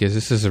up because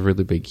this is a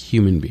really big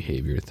human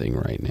behavior thing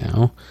right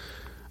now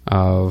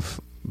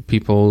of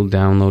people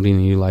downloading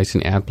and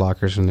utilizing ad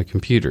blockers on their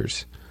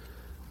computers.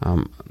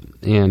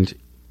 And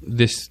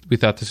we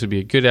thought this would be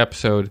a good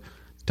episode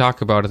to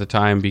talk about at the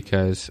time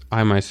because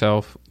I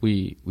myself,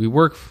 we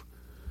work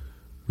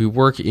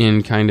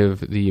in kind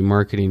of the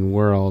marketing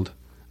world,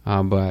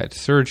 but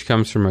Surge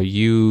comes from a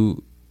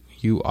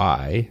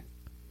UI,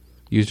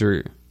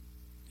 user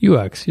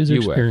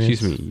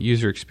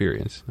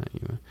experience, not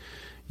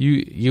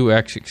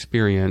UX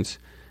experience,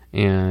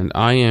 and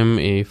I am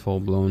a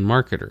full-blown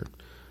marketer.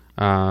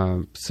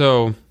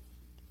 So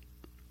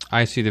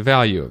I see the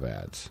value of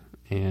ads,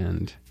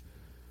 and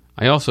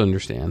I also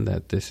understand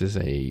that this is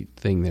a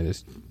thing that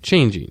is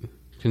changing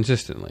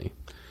consistently.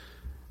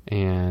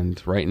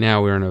 And right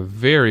now we're in a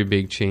very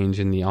big change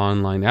in the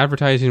online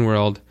advertising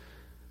world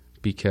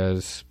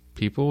because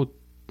people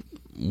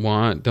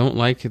don't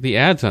like the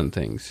ads on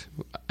things.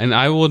 And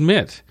I will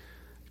admit,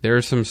 there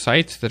are some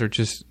sites that are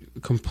just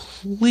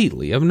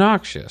completely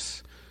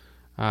obnoxious.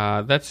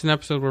 That's an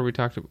episode where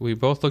we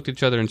both looked at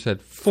each other and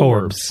said,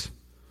 Forbes.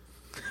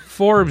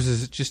 Forbes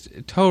is just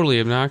totally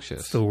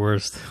obnoxious. It's the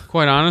worst.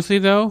 Quite honestly,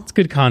 though, it's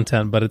good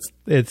content, but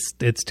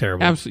it's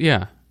terrible. Absolutely,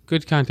 yeah,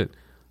 good content.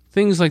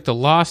 Things like the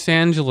Los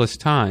Angeles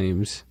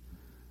Times.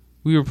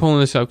 We were pulling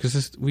this up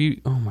because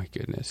oh my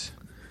goodness.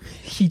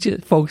 He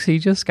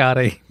just got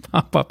a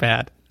pop-up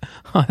ad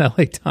on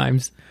LA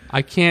Times.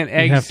 I can't.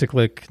 You have to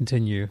click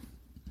continue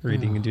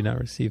reading and do not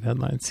receive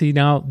headlines. See,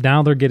 now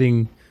they're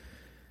getting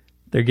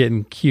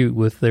cute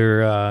with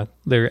their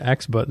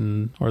X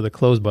button or the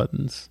close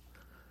buttons.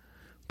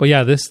 But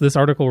yeah, this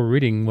article we're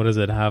reading, what does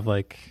it have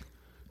like?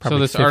 So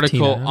this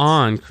article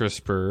on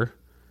CRISPR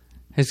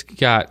has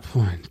got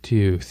 1,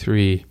 2,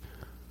 3,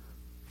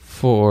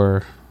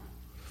 4,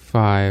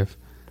 5,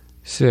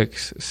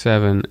 6,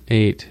 7,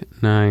 8,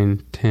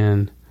 9,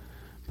 10.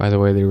 By the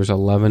way, there was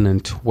 11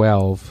 and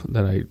 12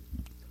 that I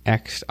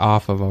X'd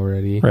off of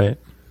already. Right.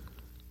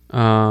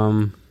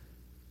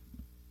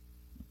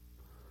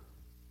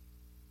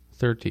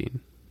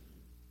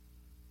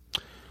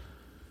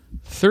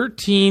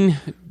 13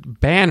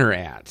 banner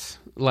ads.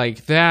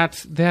 Like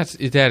that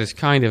is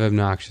kind of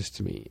obnoxious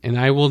to me. And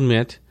I will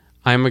admit,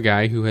 I'm a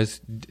guy who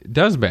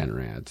does banner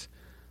ads.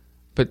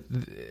 But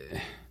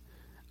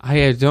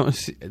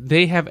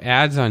they have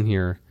ads on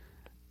here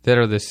that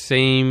are the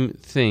same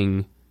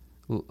thing,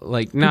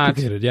 like not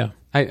duplicated. Yeah,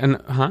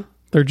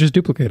 They're just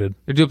duplicated.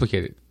 They're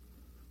duplicated.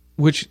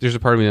 Which there's a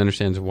part of me that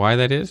understands why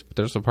that is, but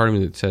there's a part of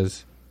me that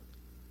says,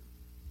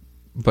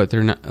 but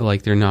they're not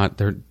like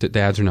the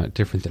ads are not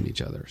different than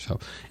each other. So,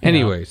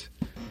 anyways,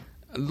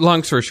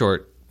 long story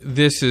short,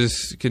 this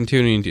is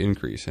continuing to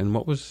increase. And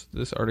what was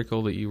this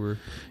article that you were?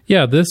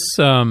 Yeah, this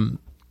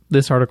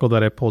article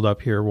that I pulled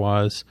up here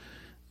was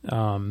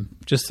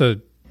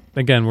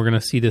again, we're going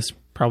to see this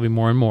probably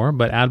more and more,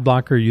 but ad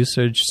blocker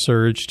usage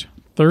surged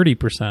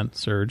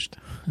 30%.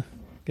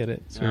 Get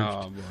it? Surged.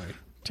 Oh boy,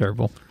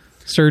 terrible.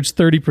 Surged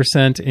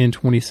 30% in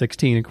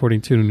 2016,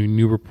 according to a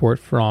new report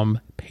from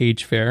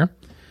PageFair.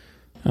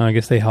 I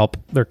guess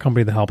their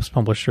company that helps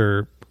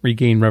publisher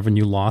regain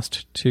revenue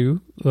lost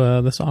to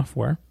the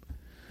software.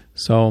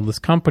 So this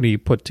company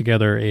put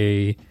together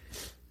a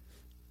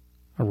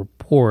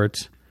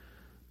report.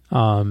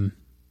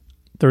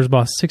 There's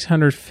about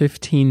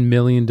 615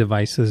 million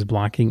devices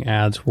blocking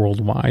ads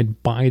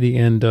worldwide by the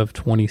end of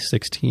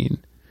 2016.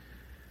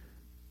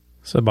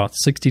 So about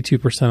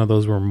 62% of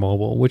those were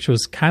mobile, which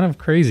was kind of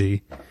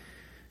crazy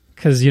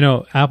because,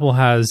 Apple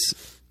has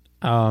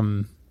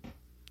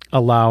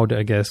allowed,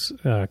 I guess,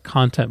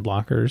 content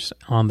blockers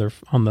on the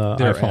iPhone.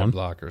 They're ad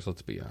blockers,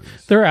 let's be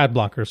honest. They're ad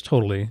blockers,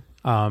 totally.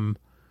 And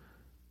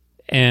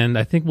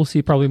I think we'll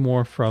see probably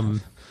more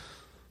from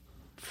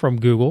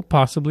Google,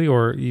 possibly,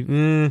 or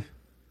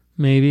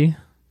maybe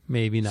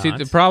not. See,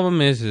 the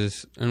problem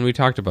is, and we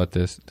talked about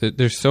this.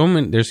 There's so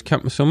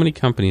many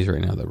companies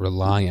right now that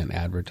rely on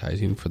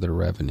advertising for their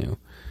revenue.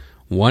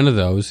 One of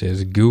those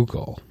is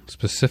Google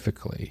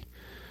specifically,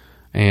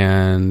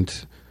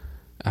 and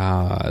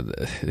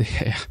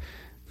the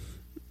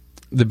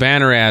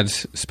banner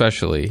ads,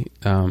 especially.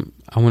 I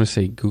want to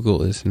say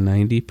Google is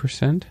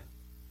 90%.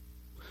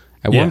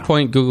 At one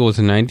point, Google was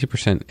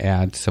 90%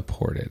 ad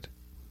supported.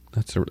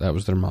 That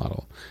was their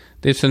model.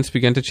 They've since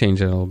begun to change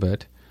that a little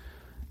bit.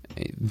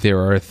 There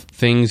are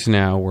things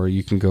now where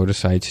you can go to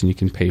sites and you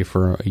can pay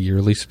for a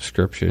yearly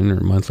subscription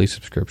or monthly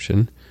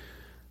subscription.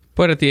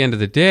 But at the end of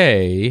the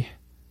day,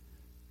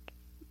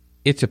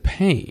 it's a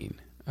pain.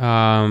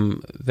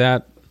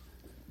 The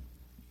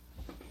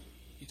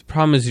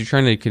problem is you're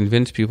trying to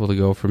convince people to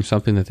go from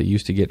something that they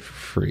used to get for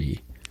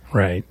free,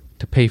 right,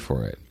 to pay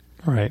for it.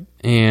 Right.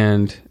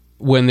 And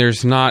when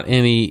there's not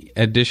any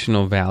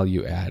additional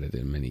value added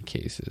in many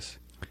cases.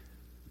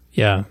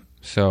 Yeah.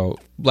 So,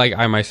 like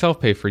I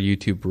myself pay for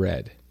YouTube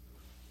Red.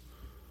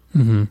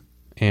 Mm-hmm.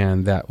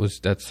 And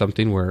that's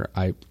something where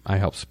I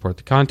help support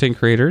the content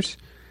creators.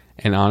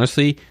 And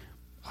honestly,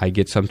 I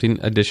get something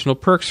additional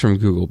perks from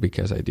Google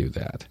because I do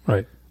that.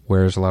 Right.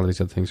 whereas a lot of these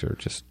other things are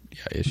just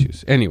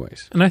issues.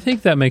 Anyways. And I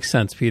think that makes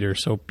sense, Peter.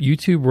 So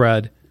YouTube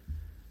Red,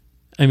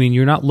 I mean,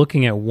 you're not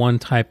looking at one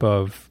type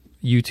of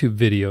YouTube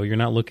video. You're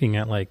not looking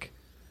at like,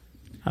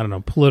 I don't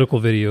know, political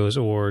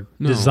videos or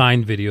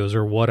design videos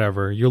or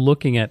whatever. You're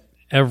looking at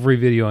every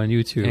video on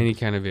YouTube. Any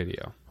kind of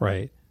video.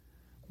 Right.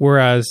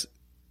 Whereas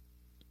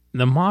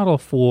the model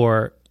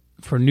for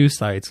news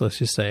sites, let's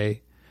just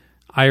say,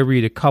 I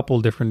read a couple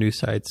different news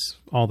sites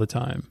all the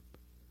time.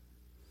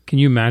 Can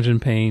you imagine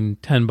paying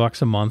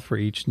 $10 a month for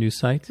each news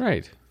site?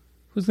 Right.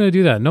 Who's going to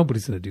do that?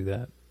 Nobody's going to do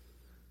that.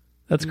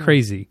 That's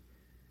crazy.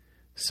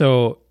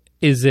 So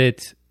is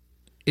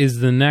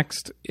the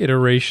next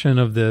iteration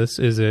of this,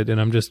 and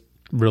I'm just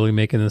really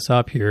making this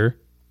up here,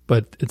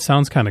 but it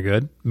sounds kind of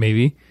good,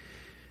 maybe.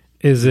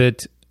 Is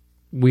it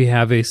we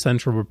have a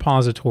central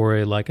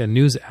repository like a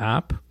news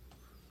app,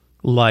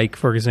 like,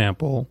 for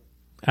example,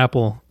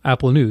 Apple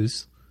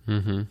News.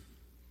 Mm-hmm.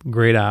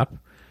 Great app.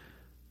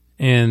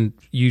 And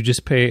you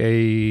just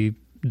pay a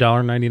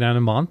 $1.99 a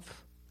month,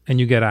 and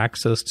you get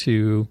access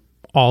to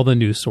all the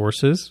news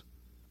sources,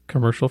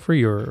 commercial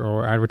free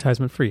or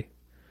advertisement free.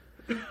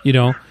 You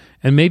know,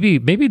 and maybe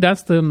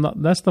that's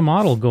the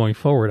model going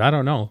forward. I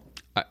don't know,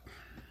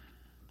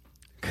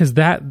 because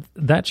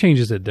that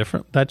changes it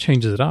different. That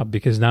changes it up,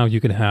 because now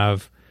you can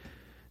have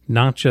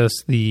not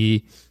just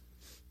the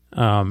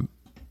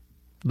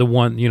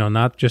one, you know,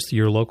 not just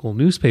your local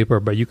newspaper,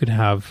 but you could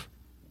have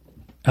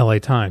LA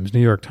Times,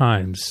 New York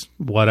Times,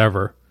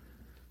 whatever,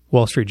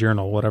 Wall Street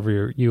Journal,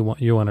 whatever you want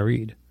to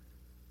read.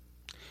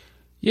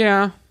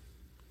 Yeah.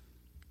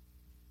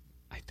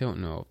 I don't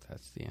know if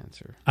that's the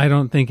answer. I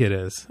don't think it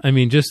is. I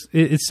mean, just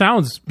it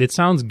sounds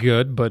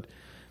good, but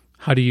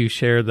how do you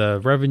share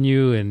the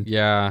revenue? And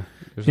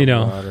there's you a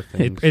know, lot of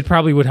things. It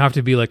probably would have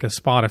to be like a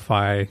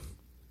Spotify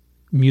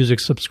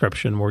music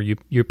subscription where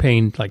you're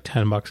paying like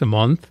 $10 a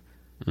month.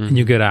 Mm-hmm. And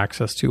you get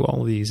access to all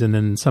of these, and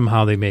then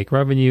somehow they make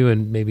revenue,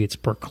 and maybe it's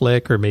per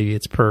click, or maybe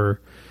it's per,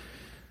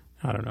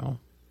 I don't know.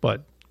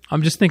 But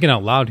I'm just thinking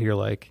out loud here,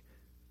 like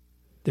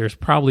there's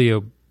probably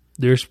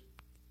there's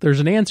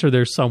an answer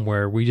there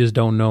somewhere. We just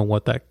don't know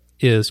what that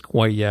is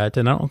quite yet,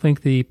 and I don't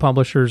think the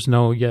publishers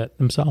know yet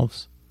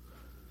themselves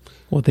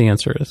what the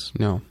answer is.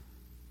 No.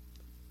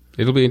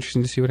 It'll be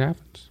interesting to see what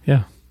happens.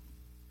 Yeah.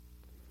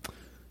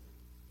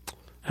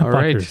 All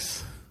right.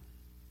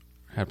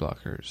 Ad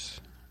blockers.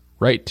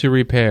 Right to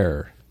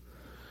Repair.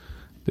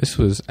 This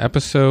was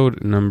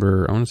episode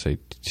number, I want to say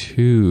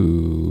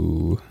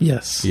 2.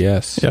 Yes.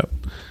 Yep.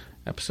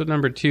 Episode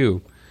number 2.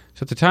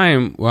 So at the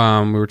time, we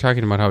were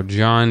talking about how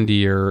John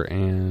Deere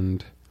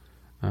and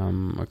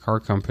a car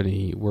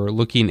company were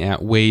looking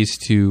at ways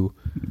to,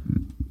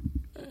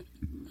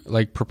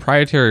 like,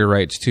 proprietary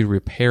rights to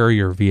repair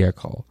your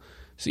vehicle.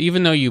 So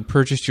even though you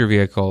purchased your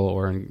vehicle,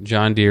 or in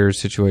John Deere's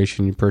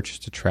situation, you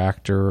purchased a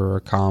tractor or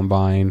a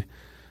combine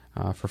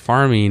for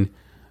farming,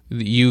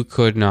 you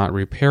could not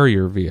repair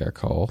your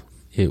vehicle.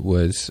 It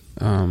was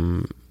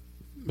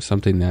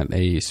something that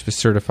a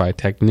certified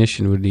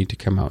technician would need to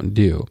come out and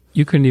do.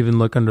 You couldn't even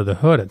look under the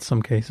hood in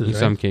some cases, In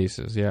some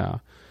cases, yeah.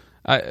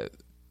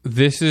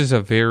 This is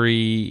a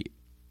very...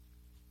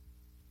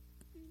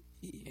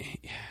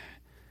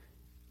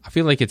 I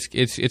feel like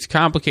it's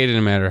complicated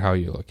no matter how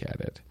you look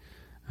at it.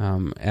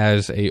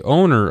 As a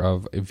owner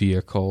of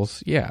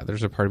vehicles,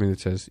 there's a part of me that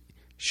says,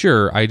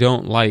 sure, I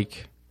don't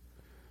like...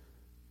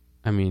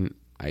 I mean...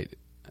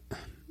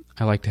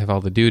 I like to have all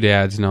the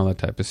doodads and all that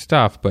type of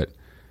stuff, but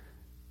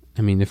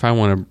I mean, if I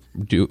want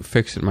to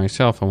fix it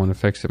myself, I want to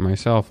fix it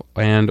myself,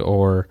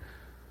 or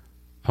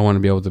I want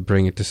to be able to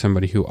bring it to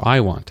somebody who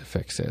I want to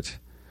fix it.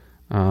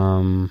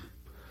 That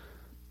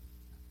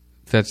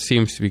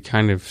seems to be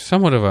kind of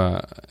somewhat of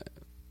a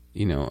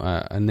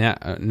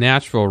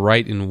natural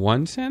right in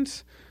one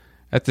sense.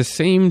 At the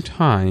same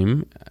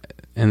time,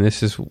 and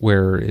this is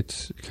where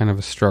it's kind of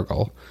a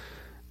struggle,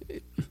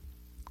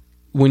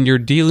 when you're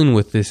dealing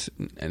with this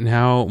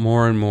now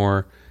more and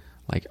more,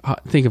 like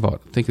think of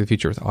the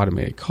future with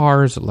automated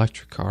cars,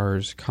 electric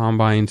cars,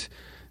 combines.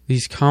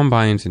 These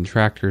combines and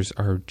tractors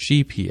are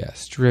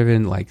GPS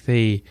driven. Like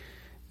they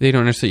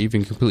don't necessarily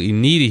even completely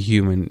need a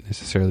human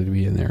necessarily to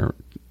be in there.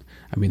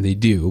 I mean, they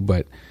do,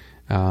 but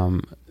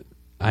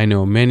I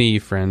know many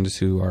friends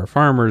who are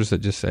farmers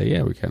that just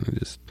say,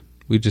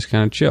 we just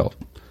kind of chill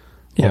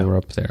while we're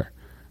up there.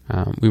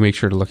 We make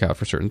sure to look out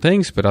for certain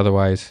things, but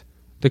otherwise,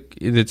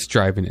 it's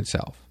driving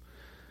itself.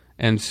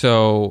 And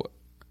so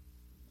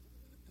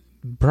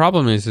the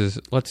problem is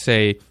let's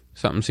say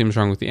something seems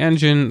wrong with the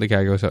engine, the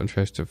guy goes out and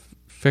tries to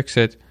fix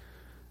it,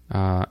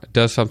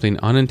 does something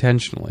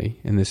unintentionally,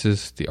 and this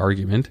is the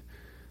argument.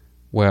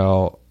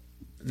 Well,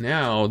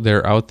 now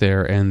they're out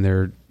there and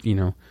they're,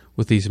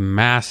 with these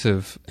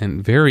massive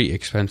and very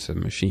expensive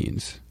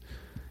machines,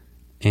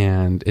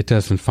 and it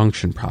doesn't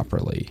function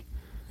properly.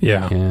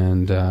 Yeah.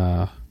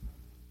 And,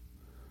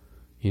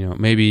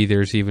 maybe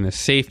there's even a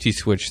safety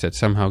switch that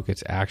somehow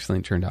gets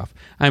accidentally turned off.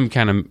 I'm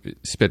kind of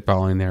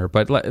spitballing there,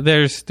 but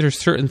there's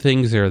certain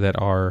things there that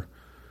are,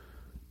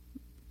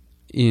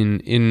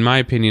 in my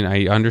opinion,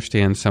 I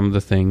understand some of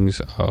the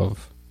things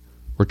of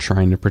we're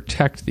trying to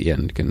protect the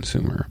end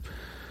consumer.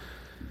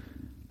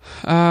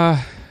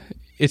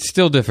 It's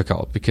still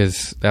difficult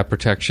because that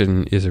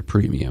protection is a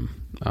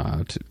premium.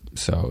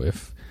 So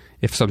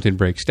if something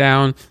breaks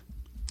down,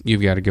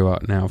 you've got to go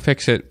out now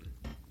fix it.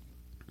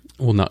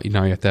 Well, now you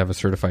have to have a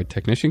certified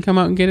technician come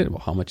out and get it. Well,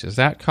 how much does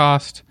that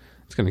cost?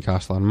 It's going to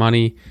cost a lot of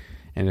money.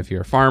 And if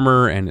you're a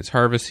farmer and it's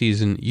harvest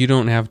season, you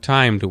don't have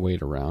time to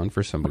wait around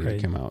for somebody to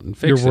come out and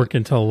fix it. You're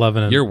working till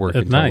 11 You're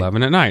working till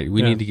 11 at night.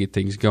 We need to get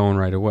things going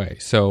right away.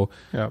 So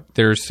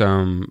there's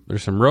some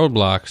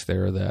roadblocks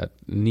there that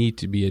need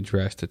to be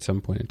addressed at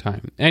some point in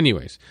time.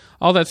 Anyways,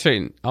 all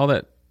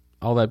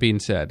that being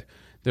said,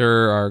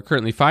 there are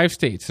currently 5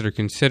 states that are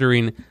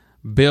considering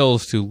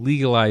bills to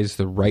legalize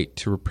the right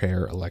to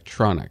repair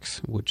electronics,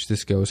 which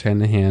this goes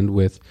hand in hand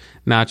with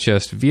not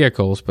just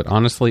vehicles, but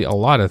honestly a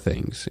lot of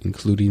things,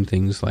 including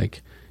things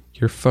like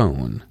your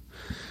phone.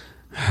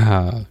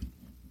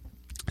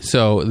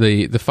 So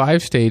the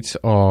 5 states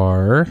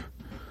are,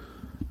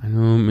 I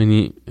know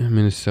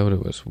Minnesota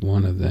was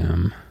one of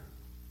them.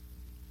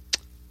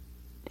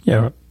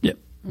 Yeah.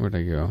 Where'd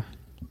I go?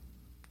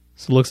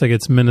 So it looks like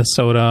it's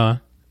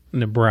Minnesota,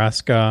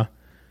 Nebraska,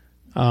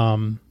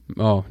 New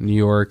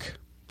York,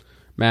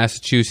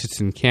 Massachusetts,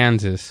 and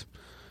Kansas.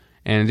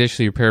 And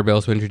additionally, repair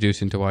bills were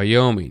introduced into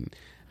Wyoming.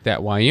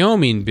 That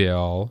Wyoming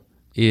bill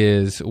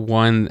is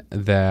one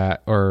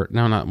that,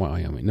 not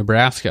Wyoming,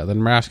 Nebraska. The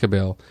Nebraska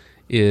bill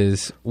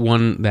is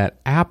one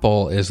that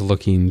Apple is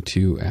looking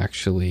to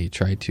actually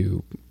try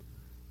to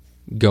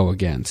go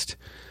against.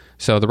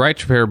 So the right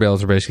to repair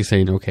bills are basically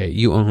saying, okay,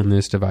 you own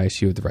this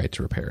device, you have the right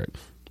to repair it.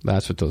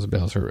 That's what those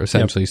bills are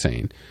essentially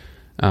saying.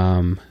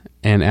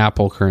 And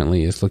Apple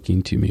currently is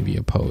looking to maybe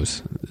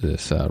oppose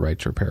this right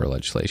to repair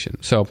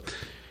legislation. So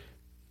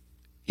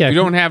we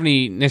don't have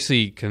any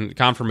necessarily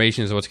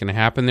confirmations of what's going to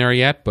happen there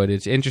yet, but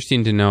it's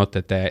interesting to note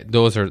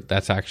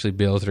that's actually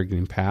bills that are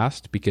getting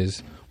passed,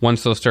 because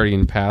once those start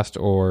getting passed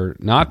or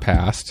not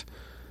passed,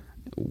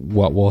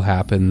 what will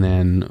happen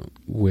then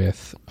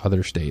with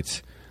other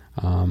states?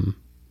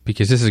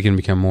 Because this is going to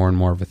become more and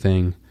more of a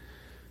thing,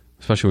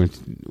 especially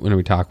when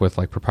we talk with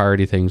like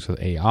proprietary things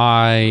with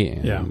AI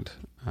and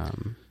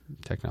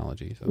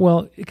technology. So.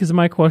 Well, because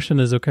my question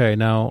is, okay,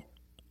 now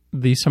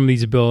some of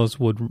these bills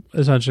would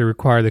essentially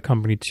require the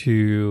company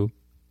to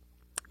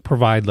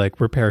provide like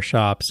repair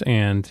shops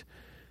and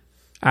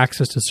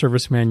access to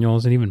service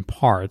manuals and even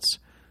parts.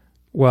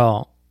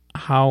 Well,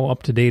 how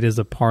up to date is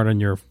a part on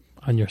your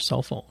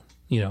cell phone?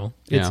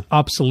 It's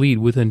obsolete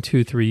within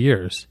 2-3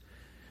 years.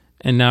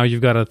 And now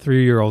you've got a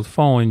 3-year-old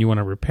phone and you want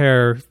to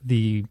repair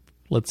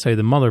let's say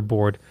the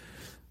motherboard.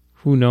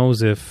 Who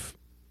knows if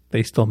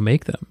they still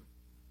make them?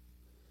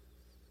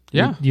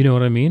 Yeah. You know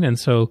what I mean? And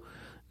so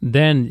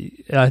then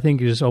I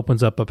think it just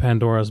opens up a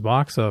Pandora's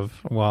box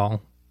of,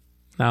 well,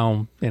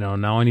 now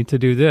I need to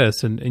do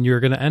this. And you're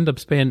going to end up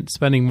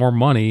spending more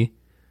money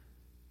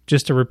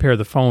just to repair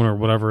the phone or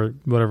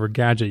whatever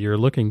gadget you're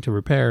looking to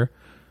repair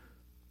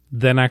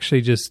than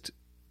actually just,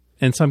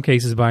 in some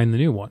cases, buying the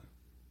new one.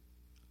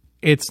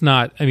 It's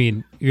not,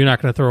 you're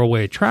not going to throw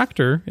away a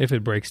tractor if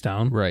it breaks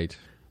down. Right.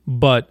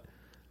 But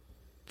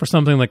for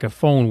something like a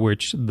phone,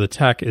 which the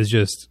tech is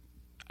just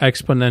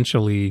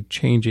exponentially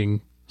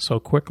changing so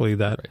quickly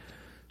that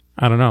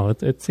I don't know.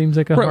 It seems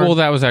like well,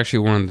 that was actually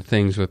one of the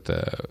things with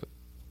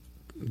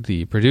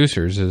the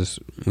producers is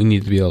we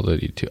need to be able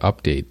to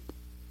update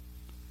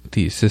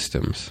these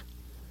systems.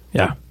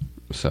 Yeah.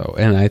 So,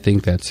 and I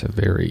think that's a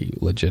very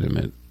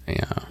legitimate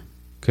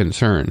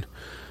concern.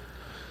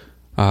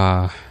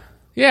 It'll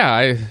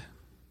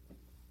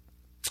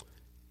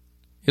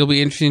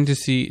be interesting to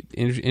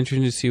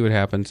see what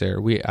happens there.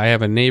 I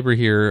have a neighbor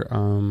here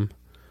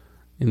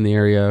in the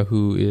area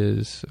who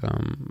is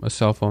a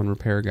cell phone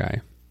repair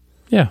guy.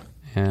 Yeah,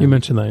 you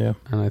mentioned that, yeah.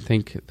 And I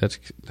think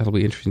that'll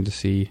be interesting to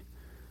see.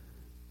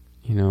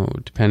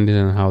 Depending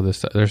on how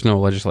there's no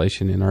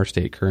legislation in our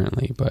state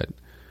currently, but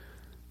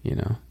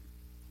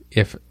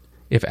if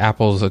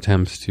Apple's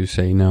attempts to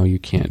say no, you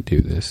can't do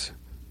this,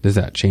 does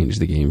that change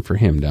the game for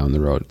him down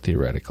the road?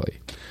 Theoretically,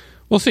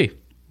 we'll see.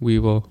 We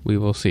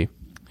will see.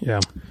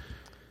 Yeah.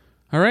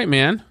 All right,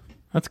 man.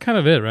 That's kind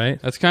of it,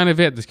 right? That's kind of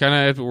it.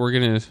 We're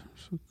going to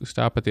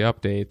stop at the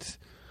updates.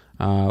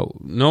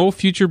 No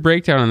future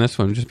breakdown on this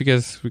one, just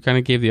because we kind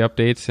of gave the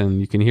updates,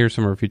 and you can hear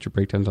some of our future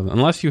breakdowns on them,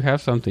 unless you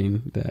have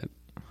something that...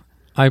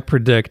 I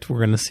predict we're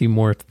going to see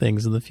more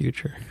things in the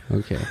future.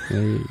 Okay,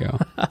 there you go.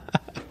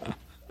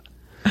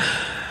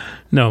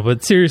 No,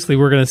 but seriously,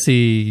 we're going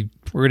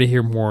to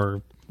hear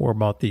more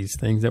about these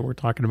things that we're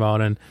talking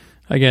about. And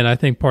again, I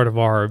think part of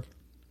our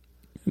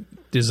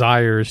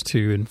desire is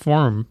to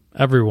inform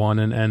everyone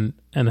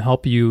and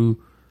help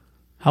you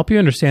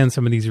understand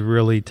some of these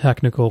really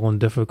technical and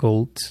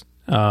difficult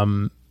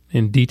and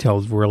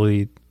detailed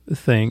really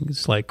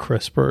things like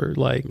CRISPR,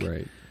 like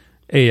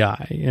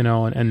AI,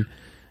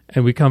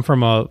 and we come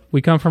from a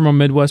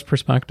Midwest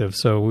perspective.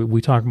 So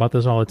we talk about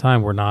this all the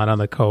time. We're not on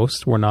the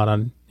coast. We're not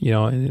on,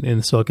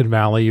 in Silicon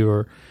Valley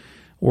or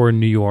in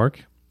New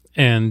York.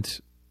 And,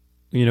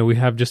 we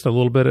have just a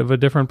little bit of a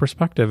different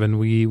perspective, and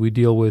we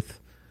deal with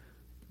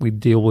we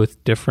deal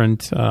with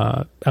different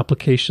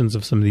applications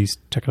of some of these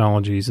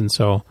technologies. And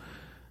so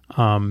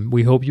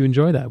we hope you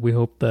enjoy that. We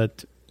hope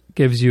that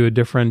gives you a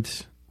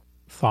different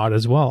thought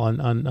as well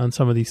on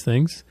some of these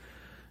things.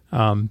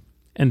 And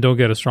don't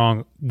get us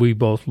wrong, we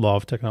both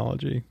love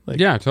technology. Like,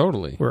 yeah,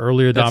 totally. We're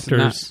early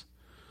adopters.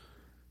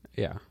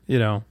 Yeah. You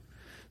know.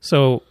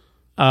 So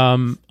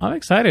I'm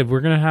excited.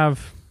 We're going to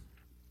have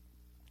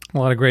a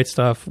lot of great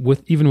stuff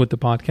even with the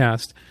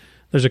podcast.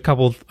 There's a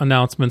couple of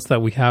announcements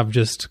that we have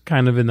just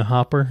kind of in the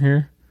hopper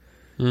here.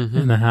 Mm-hmm.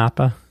 In the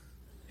hopper.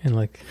 And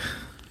like,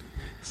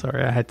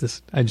 sorry, I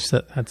just had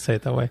to say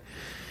it that way.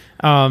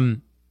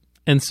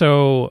 And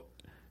so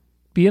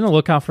be on the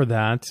lookout for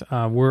that.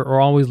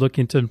 We're always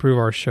looking to improve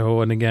our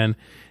show. And again,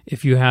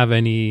 if you have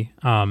any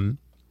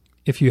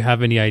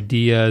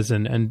ideas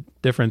and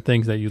different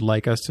things that you'd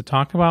like us to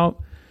talk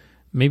about,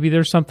 maybe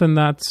there's something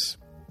that's,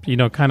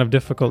 kind of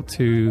difficult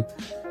to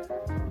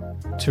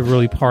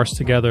really parse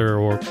together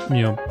or,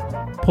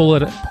 pull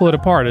it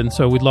apart. And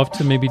so we'd love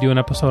to maybe do an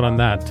episode on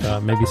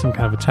that, maybe some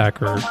kind of a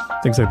tech or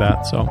things like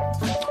that. So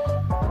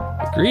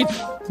agreed.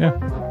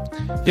 Yeah.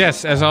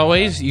 Yes, as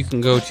always, you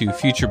can go to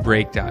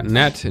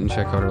futurebreak.net and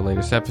check out our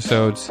latest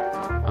episodes,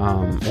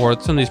 or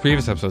some of these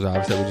previous episodes,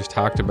 obviously, that we just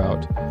talked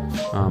about.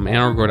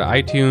 Or go to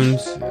iTunes,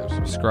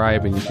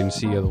 subscribe, and you can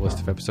see the list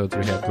of episodes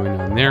we have going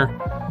on there.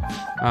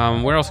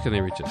 Where else can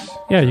they reach us?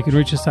 Yeah, you can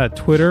reach us at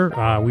Twitter.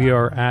 We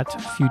are at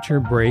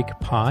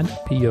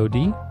FutureBreakPod,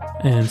 P-O-D.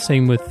 And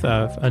same with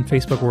on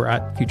Facebook, we're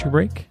at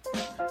FutureBreak.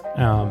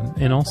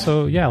 And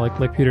also, yeah,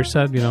 like Peter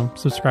said,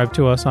 subscribe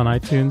to us on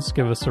iTunes,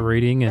 give us a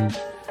rating, and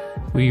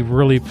we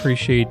really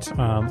appreciate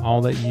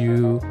all that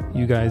you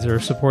guys are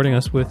supporting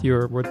us with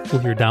your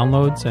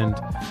downloads.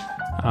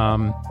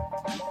 And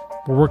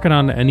we're working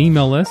on an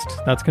email list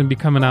that's going to be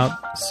coming out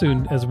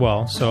soon as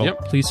well. So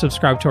Please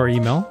subscribe to our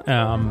email,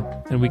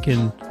 and we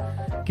can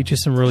get you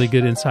some really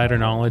good insider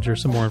knowledge or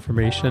some more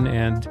information.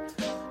 And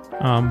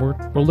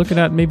we're looking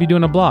at maybe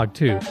doing a blog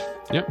too.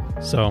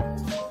 Yep. So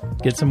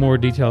get some more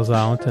details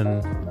out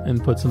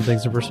and put some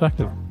things in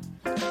perspective.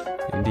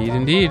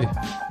 Indeed.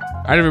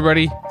 All right,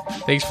 everybody.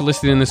 Thanks for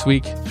listening this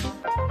week.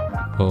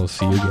 We'll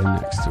see you again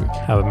next week.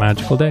 Have a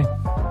magical day.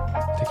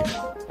 Take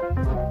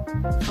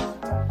care.